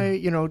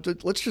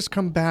 let's just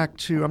come back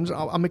to,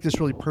 I'll make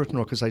this really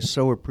personal because I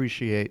so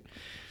appreciate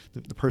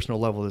the personal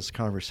level of this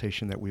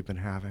conversation that we've been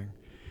having.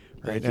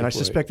 Right? And I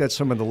suspect that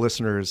some of the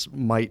listeners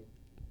might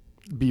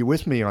be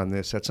with me on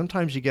this, that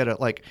sometimes you get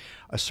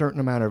a certain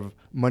amount of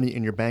money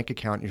in your bank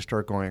account and you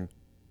start going,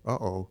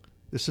 uh-oh,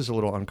 this is a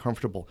little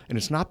uncomfortable. And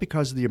it's not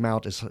because the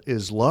amount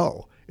is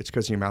low. It's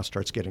because the amount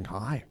starts getting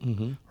high,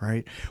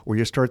 right? Or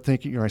you start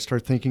thinking, I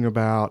start thinking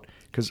about,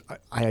 because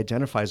I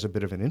identify as a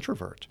bit of an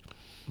introvert.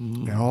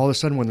 Mm-hmm. And all of a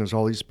sudden when there's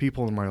all these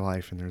people in my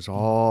life and there's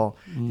all,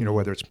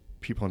 whether it's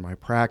people in my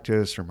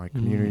practice or my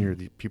community or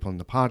the people in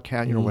the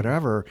podcast,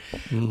 whatever,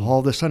 all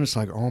of a sudden it's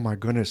like, oh my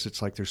goodness,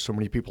 it's like there's so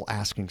many people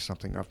asking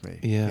something of me.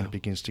 Yeah. And it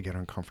begins to get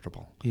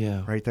uncomfortable.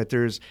 Yeah. Right? That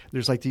there's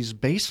like these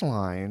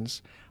baselines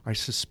I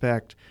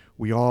suspect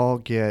we all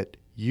get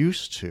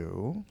used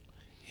to.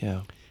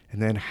 Yeah.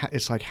 And then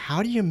it's like,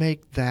 how do you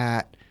make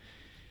that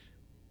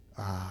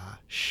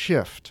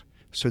shift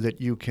so that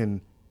you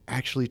can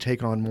actually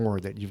take on more,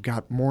 that you've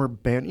got more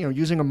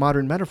using a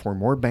modern metaphor,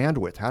 more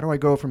bandwidth? How do I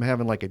go from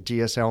having like a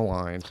DSL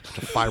line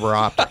to fiber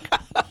optic?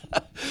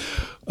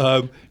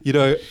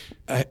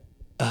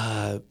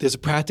 There's a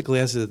practical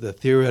answer to the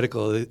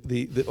theoretical,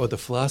 or the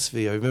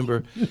philosophy. I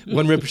remember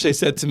one Rinpoche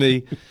said to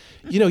me,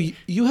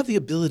 you have the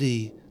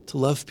ability to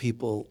love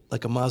people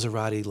like a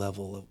Maserati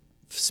level of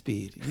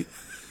speed,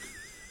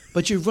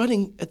 but you're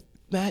running at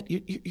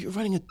you're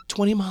running at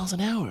 20 miles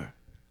an hour.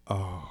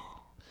 Oh.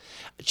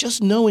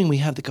 Just knowing we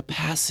have the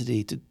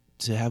capacity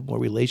to have more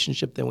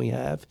relationship than we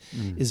have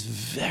is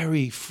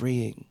very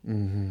freeing.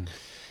 Mm-hmm.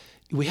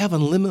 We have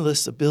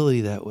unlimited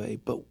ability that way,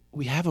 but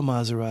we have a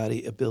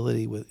Maserati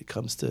ability when it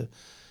comes to,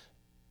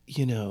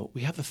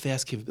 we have a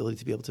fast capability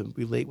to be able to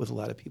relate with a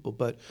lot of people,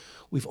 but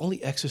we've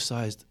only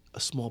exercised a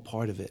small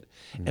part of it.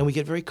 And we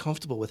get very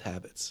comfortable with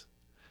habits.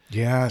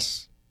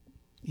 Yes.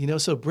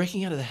 So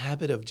breaking out of the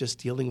habit of just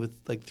dealing with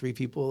like 3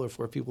 people or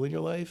 4 people in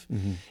your life,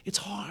 it's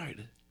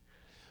hard.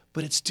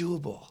 But it's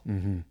doable,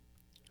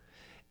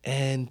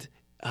 and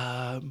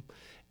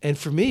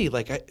for me,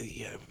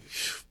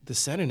 the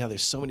center now,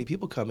 there's so many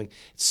people coming.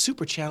 It's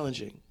super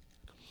challenging,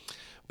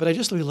 but I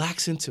just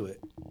relax into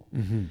it.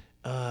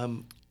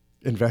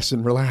 Invest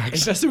and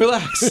relax. Invest and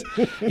relax.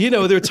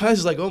 There are times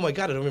it's like, oh my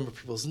God, I don't remember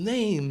people's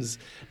names.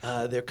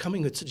 They're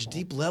coming at such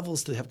deep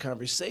levels to have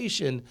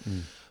conversation,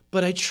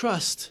 but I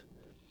trust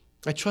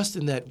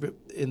in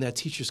that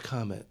teacher's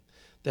comment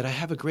that I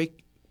have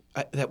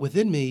that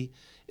within me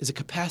is a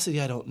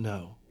capacity I don't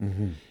know.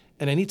 And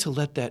I need to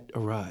let that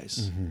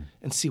arise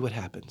and see what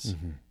happens.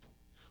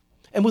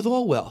 And with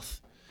all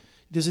wealth,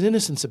 there's an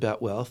innocence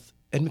about wealth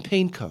and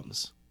pain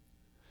comes.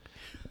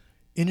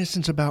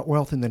 Innocence about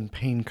wealth and then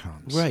pain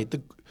comes. Right.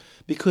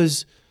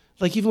 Because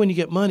even when you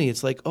get money,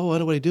 it's like, oh, I don't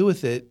know what to do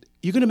with it.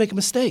 You're going to make a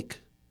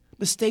mistake.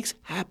 Mistakes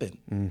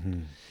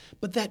happen.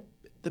 But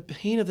the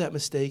pain of that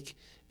mistake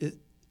is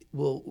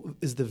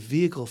the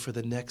vehicle for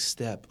the next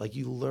step. Like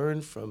you learn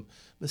from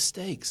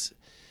mistakes.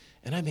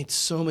 And I made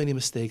so many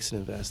mistakes in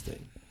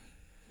investing.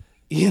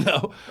 You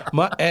know,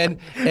 and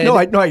No,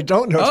 I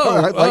don't know.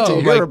 I'd like to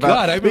hear about.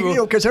 God, I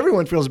remember, because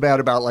everyone feels bad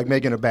about like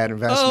making a bad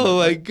investment. oh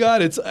my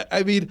God,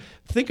 I mean,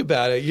 think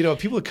about it. You know,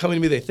 people are coming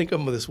to me, they think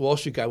I'm this Wall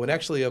Street guy when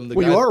actually I'm the guy.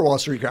 Well, you are a Wall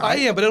Street guy. I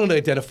am, but I don't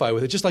identify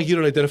with it. Just like you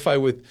don't identify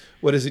with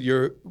what is it?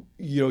 Your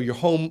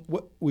home.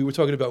 What we were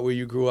talking about where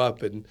you grew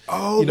up, and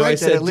Oh, you know, right, I that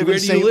said, I live where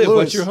in do St. you live? Louis.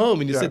 What's your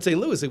home? And you Yeah. said St.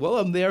 Louis. I said, well,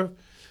 I'm there.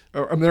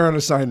 I'm there on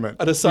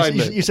assignment. An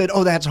assignment. You said,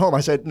 "Oh, that's home."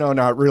 I said, "No,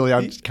 not really.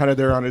 I'm kind of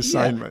there on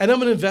assignment." Yeah. And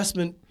I'm an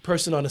investment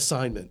person on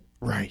assignment.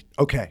 Right.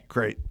 Okay.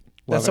 Great.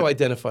 That's Love how I it.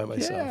 identify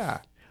myself. Yeah.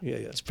 Yeah.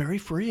 It's very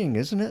freeing,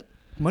 isn't it?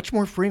 Much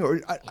more freeing.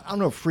 Or I don't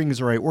know if freeing is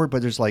the right word,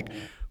 but there's like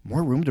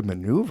more room to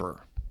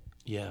maneuver.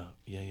 Yeah.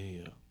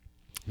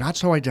 Not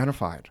so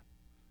identified.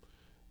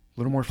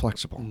 A little more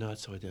flexible. Not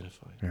so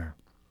identified. Yeah.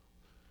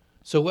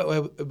 So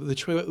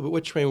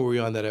what train were we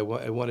on that I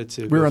wanted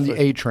to? We were go on the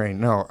first? A train.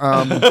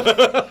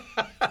 No.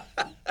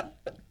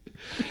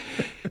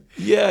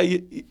 Yeah,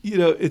 you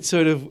know, it's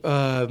sort of.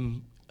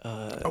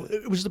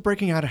 It was the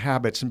breaking out of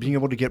habits and being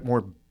able to get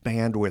more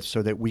bandwidth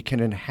so that we can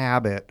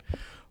inhabit,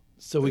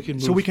 So we can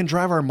move. so we can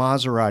drive our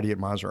Maserati at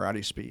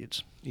Maserati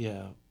speeds.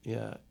 Yeah,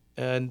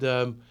 and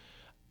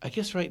I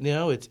guess right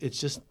now it's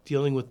just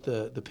dealing with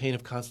the pain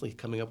of constantly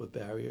coming up with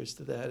barriers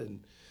to that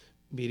and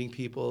meeting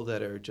people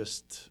that are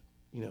just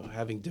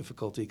having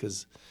difficulty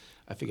because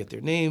I forget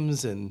their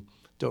names and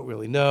don't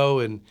really know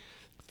and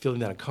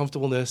feeling that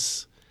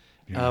uncomfortableness.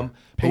 Pain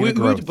of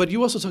growth. But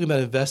you also talking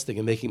about investing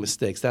and making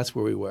mistakes. That's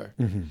where we were.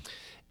 Mm-hmm.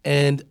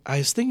 And I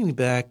was thinking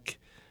back,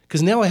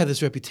 because now I have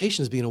this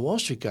reputation as being a Wall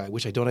Street guy,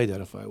 which I don't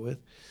identify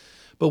with.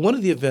 But one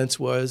of the events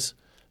was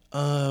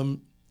one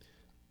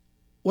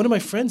of my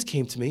friends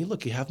came to me,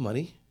 look, you have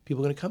money.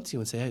 People are going to come to you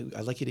and say, hey,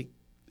 I'd like you to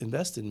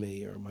invest in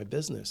me or my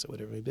business or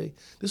whatever it may be.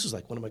 This was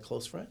like one of my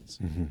close friends.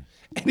 Mm-hmm.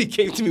 And he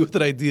came to me with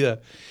an idea.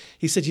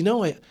 He said,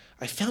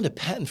 I found a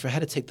patent for how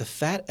to take the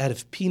fat out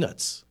of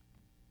peanuts.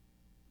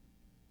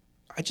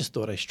 I just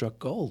thought I struck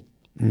gold.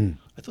 I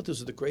thought those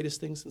were the greatest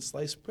things in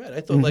sliced bread.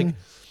 I thought, like,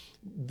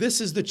 this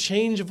is the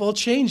change of all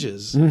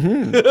changes.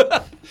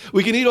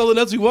 We can eat all the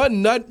nuts we want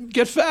and not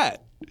get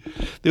fat.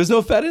 There's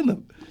no fat in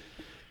them.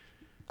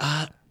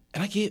 And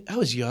I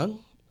was young.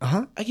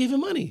 Uh-huh. I gave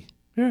him money.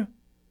 Yeah.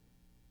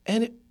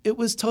 And it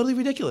was totally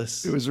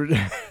ridiculous. It was.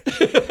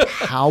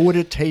 How would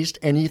it taste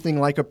anything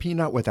like a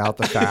peanut without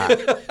the fat?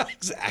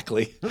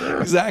 Exactly.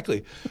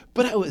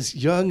 But I was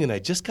young and I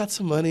just got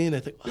some money and I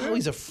thought, oh,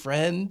 he's a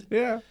friend.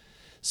 Yeah.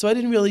 So I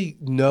didn't really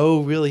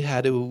know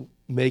how to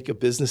make a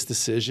business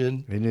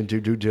decision. They didn't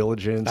do due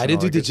diligence. I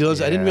didn't do due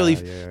diligence. I didn't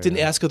didn't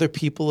Yeah. ask other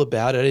people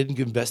about it. I didn't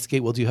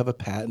investigate, well, do you have a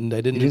patent? I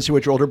You didn't see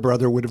what your older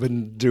brother would have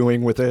been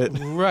doing with it.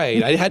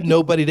 Right. I had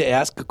nobody to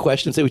ask a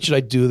question and say, well, should I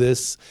do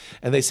this?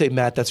 And they say,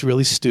 Matt, that's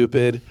really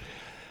stupid.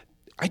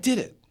 I did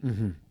it.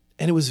 And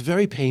it was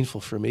very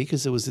painful for me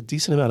because it was a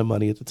decent amount of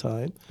money at the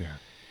time. Yeah.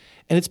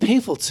 And it's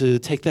painful to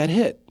take that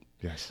hit.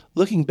 Yes.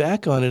 Looking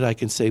back on it, I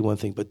can say one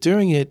thing. But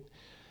during it,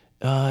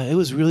 it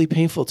was really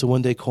painful to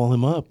one day call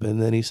him up.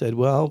 And then he said,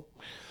 well,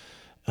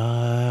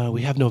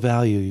 we have no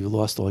value. You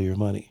lost all your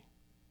money.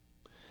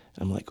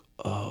 I'm like,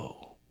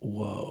 oh,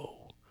 whoa.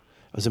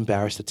 I was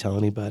embarrassed to tell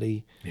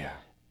anybody. Yeah.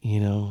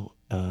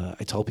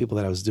 I told people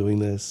that I was doing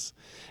this.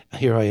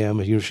 Here I am,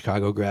 a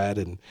Chicago grad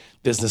and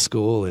business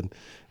school, and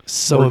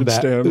Morgan it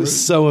Stanley.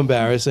 was so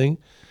embarrassing.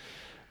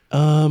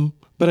 But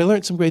I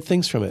learned some great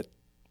things from it.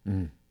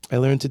 I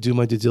learned to do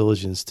my due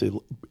diligence,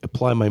 to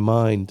apply my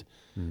mind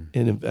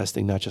in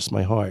investing, not just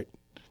my heart.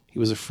 He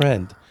was a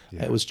friend.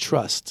 Yeah. It was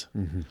trust.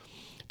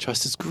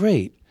 Trust is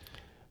great,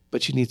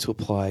 but you need to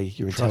apply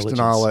your Trust intelligence.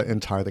 in Allah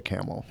and tie the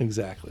camel.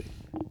 Exactly.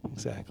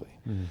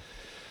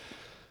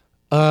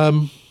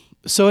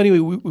 So anyway,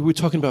 we were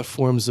talking about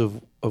forms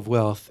of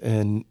wealth,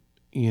 and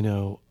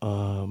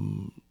I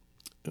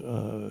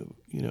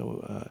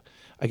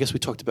guess we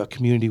talked about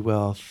community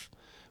wealth.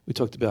 We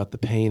talked about the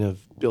pain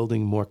of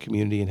building more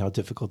community and how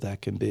difficult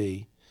that can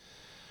be,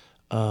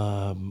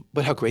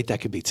 but how great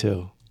that could be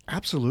too.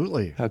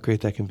 Absolutely. How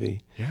great that can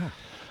be. Yeah.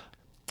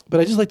 But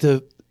I just like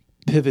to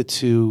pivot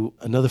to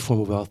another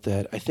form of wealth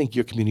that I think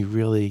your community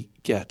really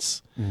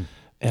gets.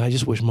 And I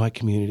just wish my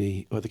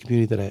community, or the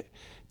community that I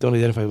don't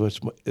identify much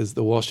as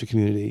the Wall Street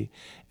community,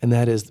 and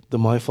that is the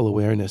mindful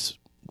awareness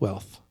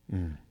wealth.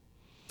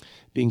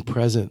 Being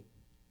present,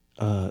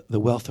 the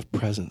wealth of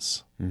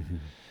presence,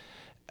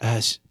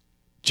 as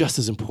just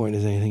as important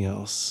as anything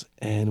else.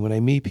 And when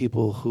I meet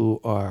people who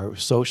are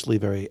socially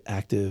very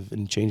active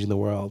in changing the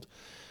world,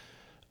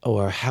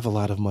 or have a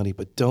lot of money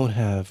but don't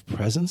have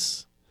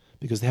presence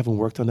because they haven't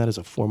worked on that as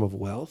a form of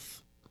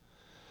wealth,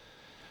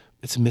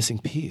 it's a missing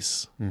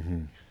piece.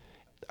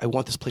 I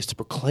want this place to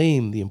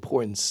proclaim the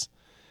importance,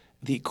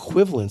 the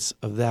equivalence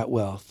of that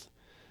wealth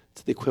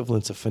to the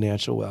equivalence of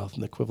financial wealth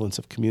and the equivalence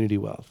of community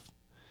wealth.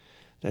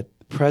 That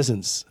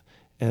presence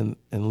and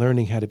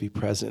learning how to be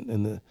present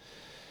and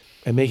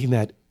making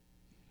that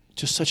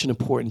just such an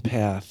important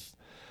path.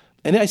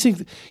 And I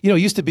think, it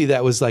used to be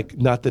that was like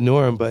not the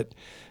norm, but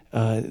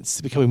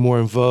it's becoming more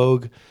in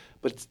vogue.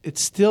 But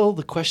it's still,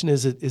 the question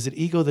is it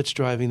ego that's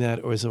driving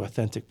that, or is it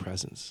authentic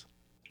presence?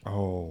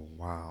 Oh,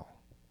 wow.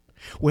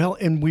 Well,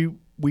 and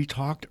we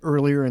talked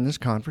earlier in this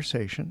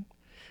conversation,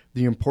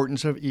 the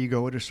importance of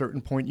ego. At a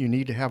certain point, you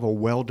need to have a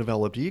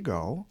well-developed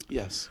ego.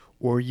 Yes.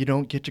 Or you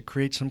don't get to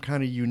create some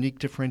kind of unique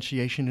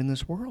differentiation in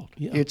this world.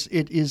 Yeah.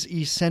 It is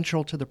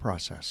essential to the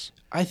process.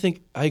 I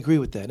think I agree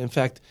with that. In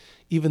fact,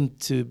 even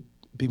to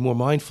be more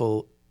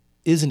mindful,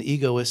 is an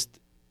egoist,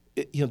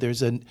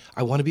 there's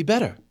I want to be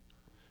better,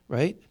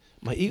 right?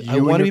 My ego, I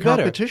want to be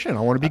better. Competition.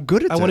 I want to be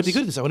good at this. I want to be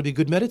good at this. I want to be a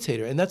good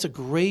meditator. And that's a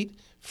great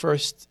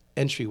first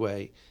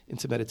entryway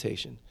into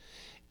meditation.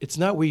 It's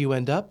not where you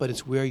end up, but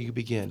it's where you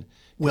begin.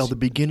 Well, the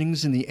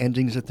beginnings and the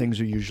endings of things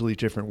are usually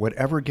different.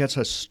 Whatever gets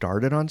us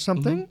started on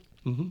something,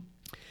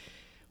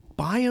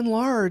 by and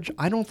large,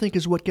 I don't think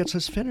is what gets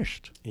us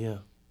finished. Yeah.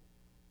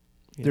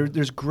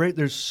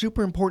 There's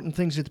super important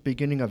things at the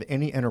beginning of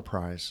any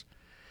enterprise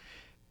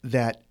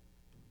that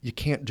you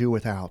can't do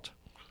without.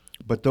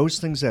 But those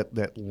things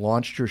that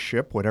launched your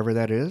ship, whatever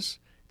that is,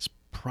 it's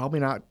probably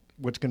not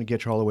what's going to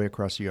get you all the way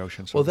across the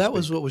ocean. Well, that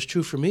was what was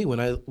true for me when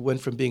I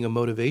went from being a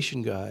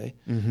motivation guy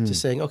to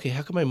saying, okay,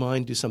 how can my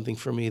mind do something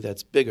for me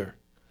that's bigger?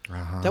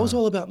 That was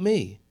all about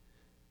me.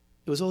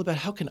 It was all about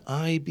how can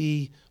I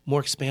be more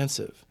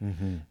expansive?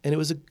 And it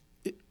was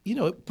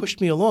it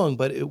pushed me along,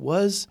 but it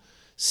was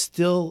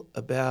still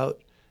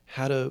about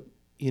how to,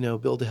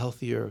 build a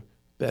healthier,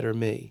 better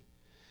me.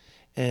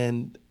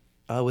 And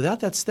without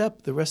that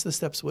step, the rest of the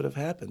steps would have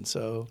happened.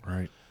 So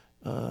right.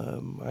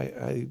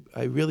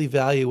 I really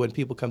value when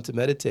people come to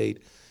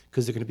meditate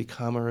because they're going to be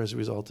calmer as a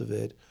result of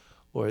it,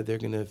 or they're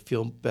going to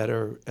feel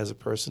better as a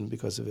person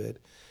because of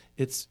it.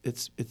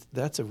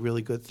 That's a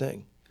really good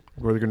thing.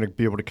 We're going to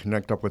be able to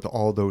connect up with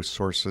all those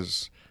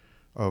sources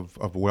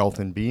of wealth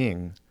and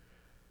being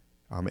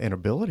and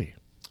ability.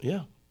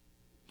 Yeah.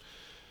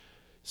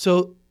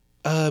 So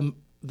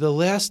the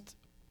last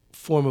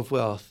form of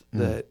wealth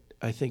that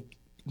I think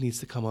needs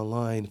to come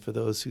online for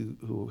those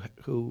who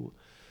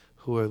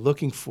are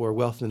looking for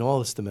wealth in all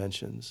its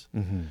dimensions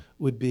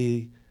would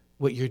be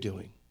what you're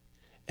doing,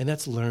 and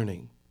that's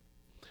learning.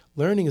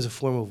 Learning is a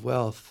form of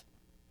wealth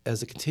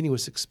as a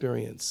continuous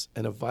experience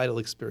and a vital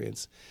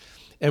experience.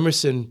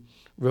 Emerson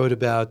wrote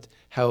about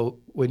how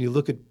when you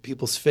look at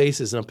people's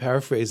faces, and I'm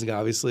paraphrasing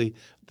obviously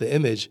the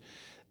image,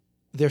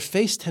 their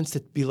face tends to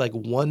be like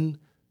one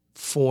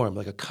form,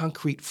 like a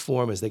concrete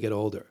form as they get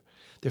older.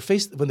 Their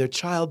face, when they're a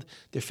child,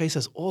 their face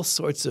has all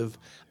sorts of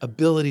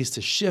abilities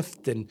to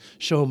shift and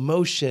show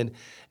emotion.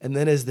 And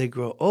then as they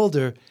grow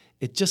older,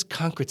 it just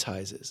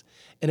concretizes.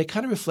 And it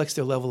kind of reflects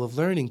their level of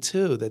learning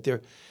too,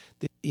 that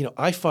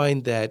I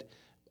find that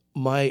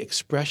my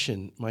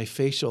expression, my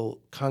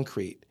facial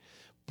concrete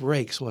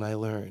breaks when I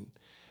learn.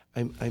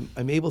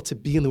 I'm able to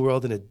be in the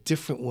world in a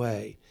different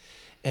way.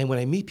 And when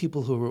I meet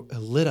people who are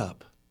lit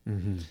up,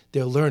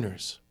 they're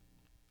learners.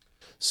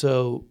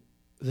 So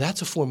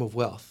that's a form of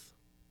wealth.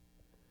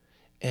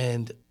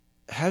 And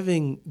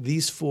having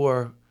these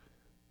four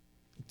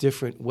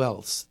different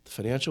wealths,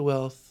 financial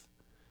wealth,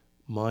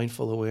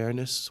 mindful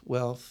awareness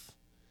wealth,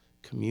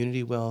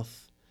 community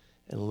wealth,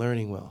 and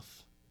learning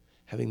wealth,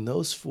 having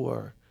those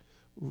four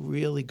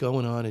really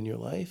going on in your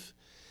life,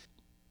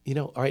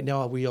 right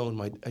now we own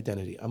my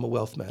identity. I'm a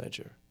wealth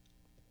manager.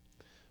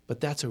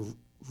 But that's a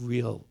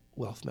real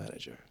wealth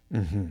manager.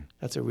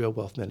 That's a real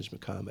wealth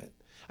management comment.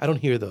 I don't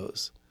hear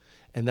those.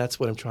 And that's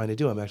what I'm trying to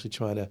do. I'm actually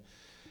trying to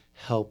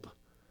help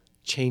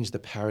change the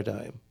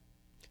paradigm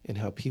in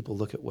how people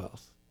look at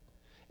wealth.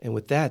 And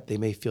with that, they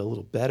may feel a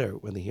little better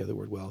when they hear the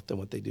word wealth than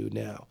what they do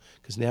now.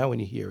 Because now when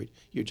you hear it,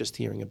 you're just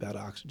hearing about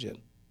oxygen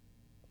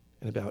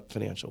and about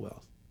financial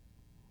wealth.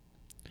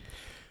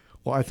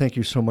 Well, I thank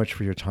you so much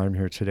for your time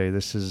here today.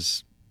 This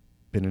has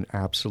been an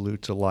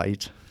absolute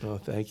delight. Oh,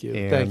 thank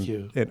you. Thank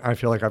you. And I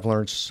feel like I've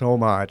learned so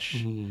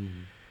much.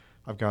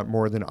 I've got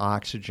more than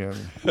oxygen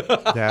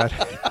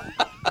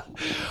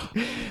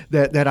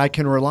that I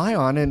can rely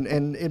on,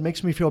 and it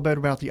makes me feel better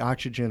about the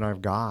oxygen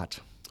I've got.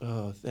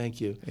 Oh,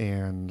 thank you.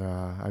 And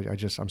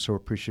I'm so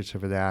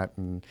appreciative of that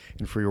and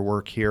for your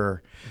work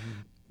here.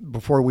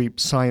 Before we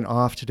sign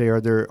off today, are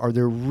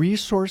there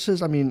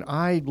resources? I mean,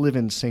 I live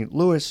in St.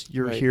 Louis.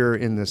 You're here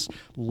in this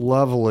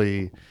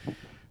lovely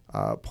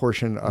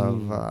portion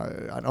of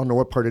I don't know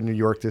what part of New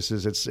York this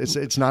is.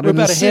 It's not in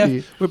the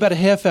city. We're about a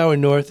half hour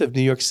north of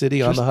New York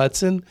City on the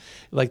Hudson,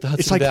 like the Hudson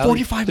It's like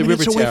Valley, 45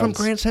 minutes away from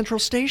Grand Central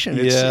Station.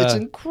 It's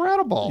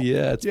incredible.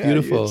 Yeah, it's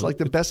beautiful. It's like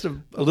the best of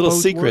a little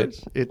both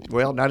secret.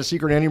 Well, not a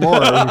secret anymore.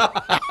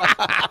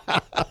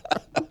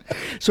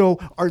 So,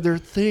 are there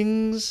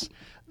things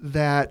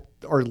that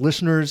our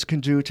listeners can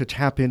do to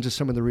tap into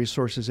some of the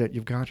resources that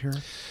you've got here?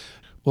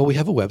 Well, we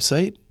have a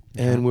website,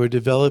 and we're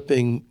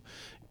developing.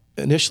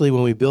 Initially,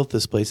 when we built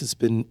this place, it's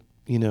been,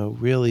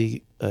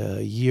 really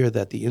a year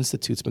that the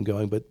Institute's been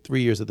going, but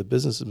 3 years that the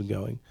business has been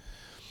going.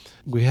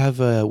 We have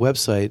a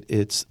website.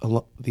 It's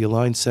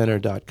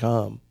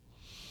thealigncenter.com.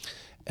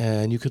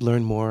 And you could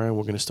learn more, and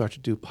we're going to start to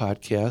do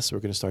podcasts. We're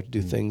going to start to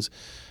do things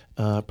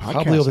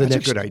probably over the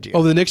That's a good idea.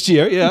 Over the next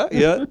year,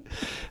 yeah.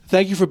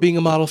 Thank you for being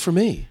a model for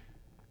me.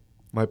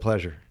 My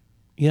pleasure.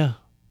 Yeah.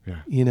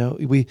 Yeah. You know,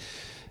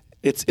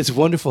 it's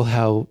wonderful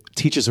how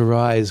teachers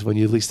arise when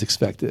you least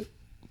expect it.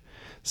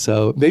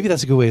 So maybe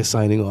that's a good way of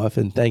signing off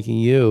and thanking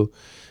you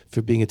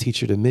for being a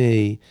teacher to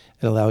me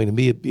and allowing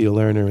me to be a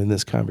learner in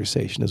this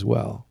conversation as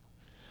well.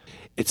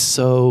 It's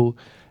so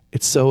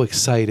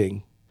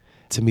exciting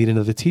to meet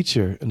another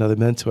teacher, another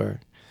mentor.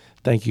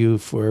 Thank you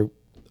for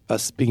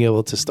us being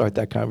able to start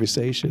that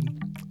conversation.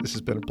 This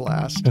has been a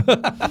blast.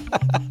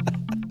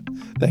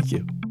 Thank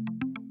you.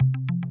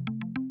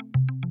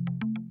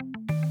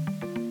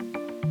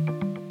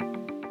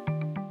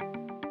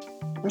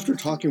 After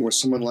talking with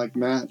someone like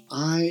Matt,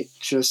 I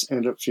just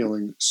end up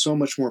feeling so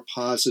much more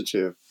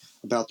positive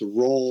about the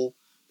role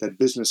that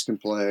business can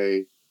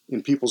play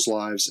in people's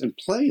lives and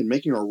play in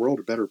making our world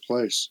a better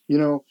place. You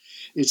know,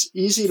 it's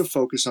easy to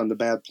focus on the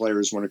bad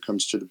players when it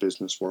comes to the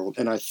business world,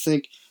 and I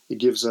think it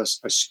gives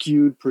us a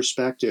skewed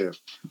perspective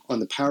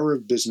on the power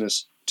of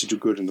business to do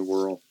good in the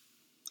world.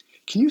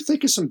 Can you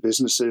think of some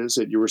businesses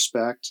that you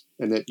respect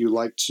and that you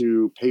like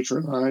to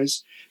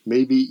patronize,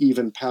 maybe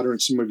even pattern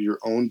some of your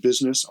own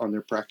business on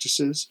their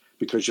practices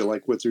because you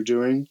like what they're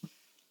doing?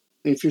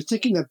 And if you're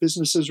thinking that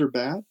businesses are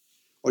bad,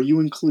 are you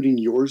including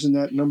yours in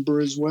that number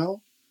as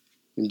well?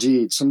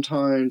 Indeed,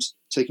 sometimes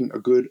taking a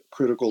good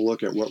critical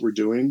look at what we're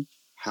doing,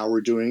 how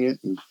we're doing it,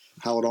 and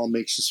how it all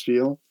makes us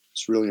feel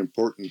is really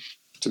important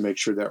to make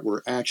sure that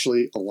we're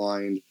actually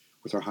aligned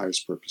with our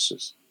highest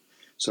purposes.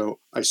 So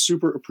I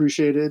super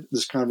appreciated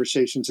this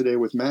conversation today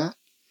with Matt.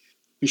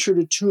 Be sure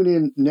to tune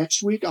in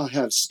next week. I'll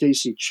have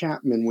Stacy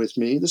Chapman with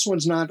me. This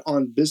one's not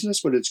on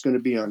business, but it's going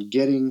to be on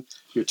getting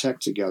your tech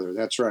together.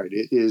 That's right.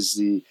 It is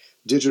the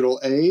digital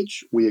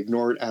age. We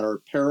ignore it at our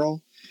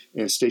peril.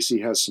 And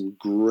Stacy has some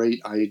great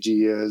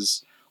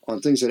ideas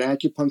on things that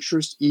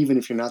acupuncturists, even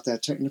if you're not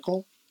that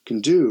technical, can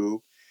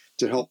do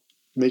to help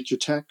make your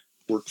tech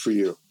work for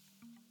you.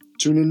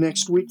 Tune in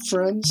next week,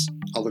 friends.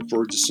 I'll look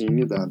forward to seeing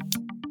you then.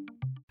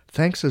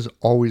 Thanks as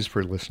always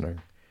for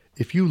listening.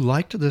 If you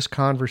liked this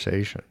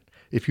conversation,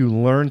 if you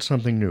learned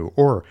something new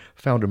or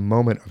found a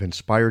moment of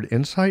inspired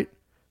insight,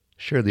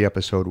 share the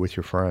episode with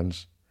your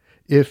friends.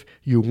 If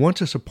you want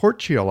to support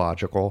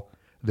Qiological,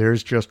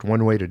 there's just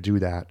one way to do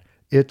that.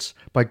 It's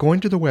by going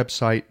to the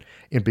website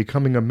and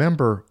becoming a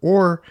member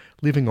or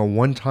leaving a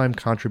one-time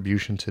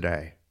contribution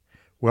today.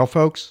 Well,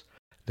 folks,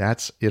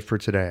 that's it for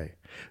today.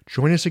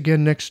 Join us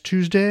again next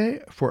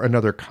Tuesday for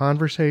another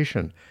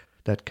conversation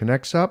that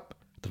connects up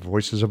the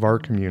voices of our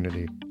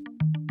community.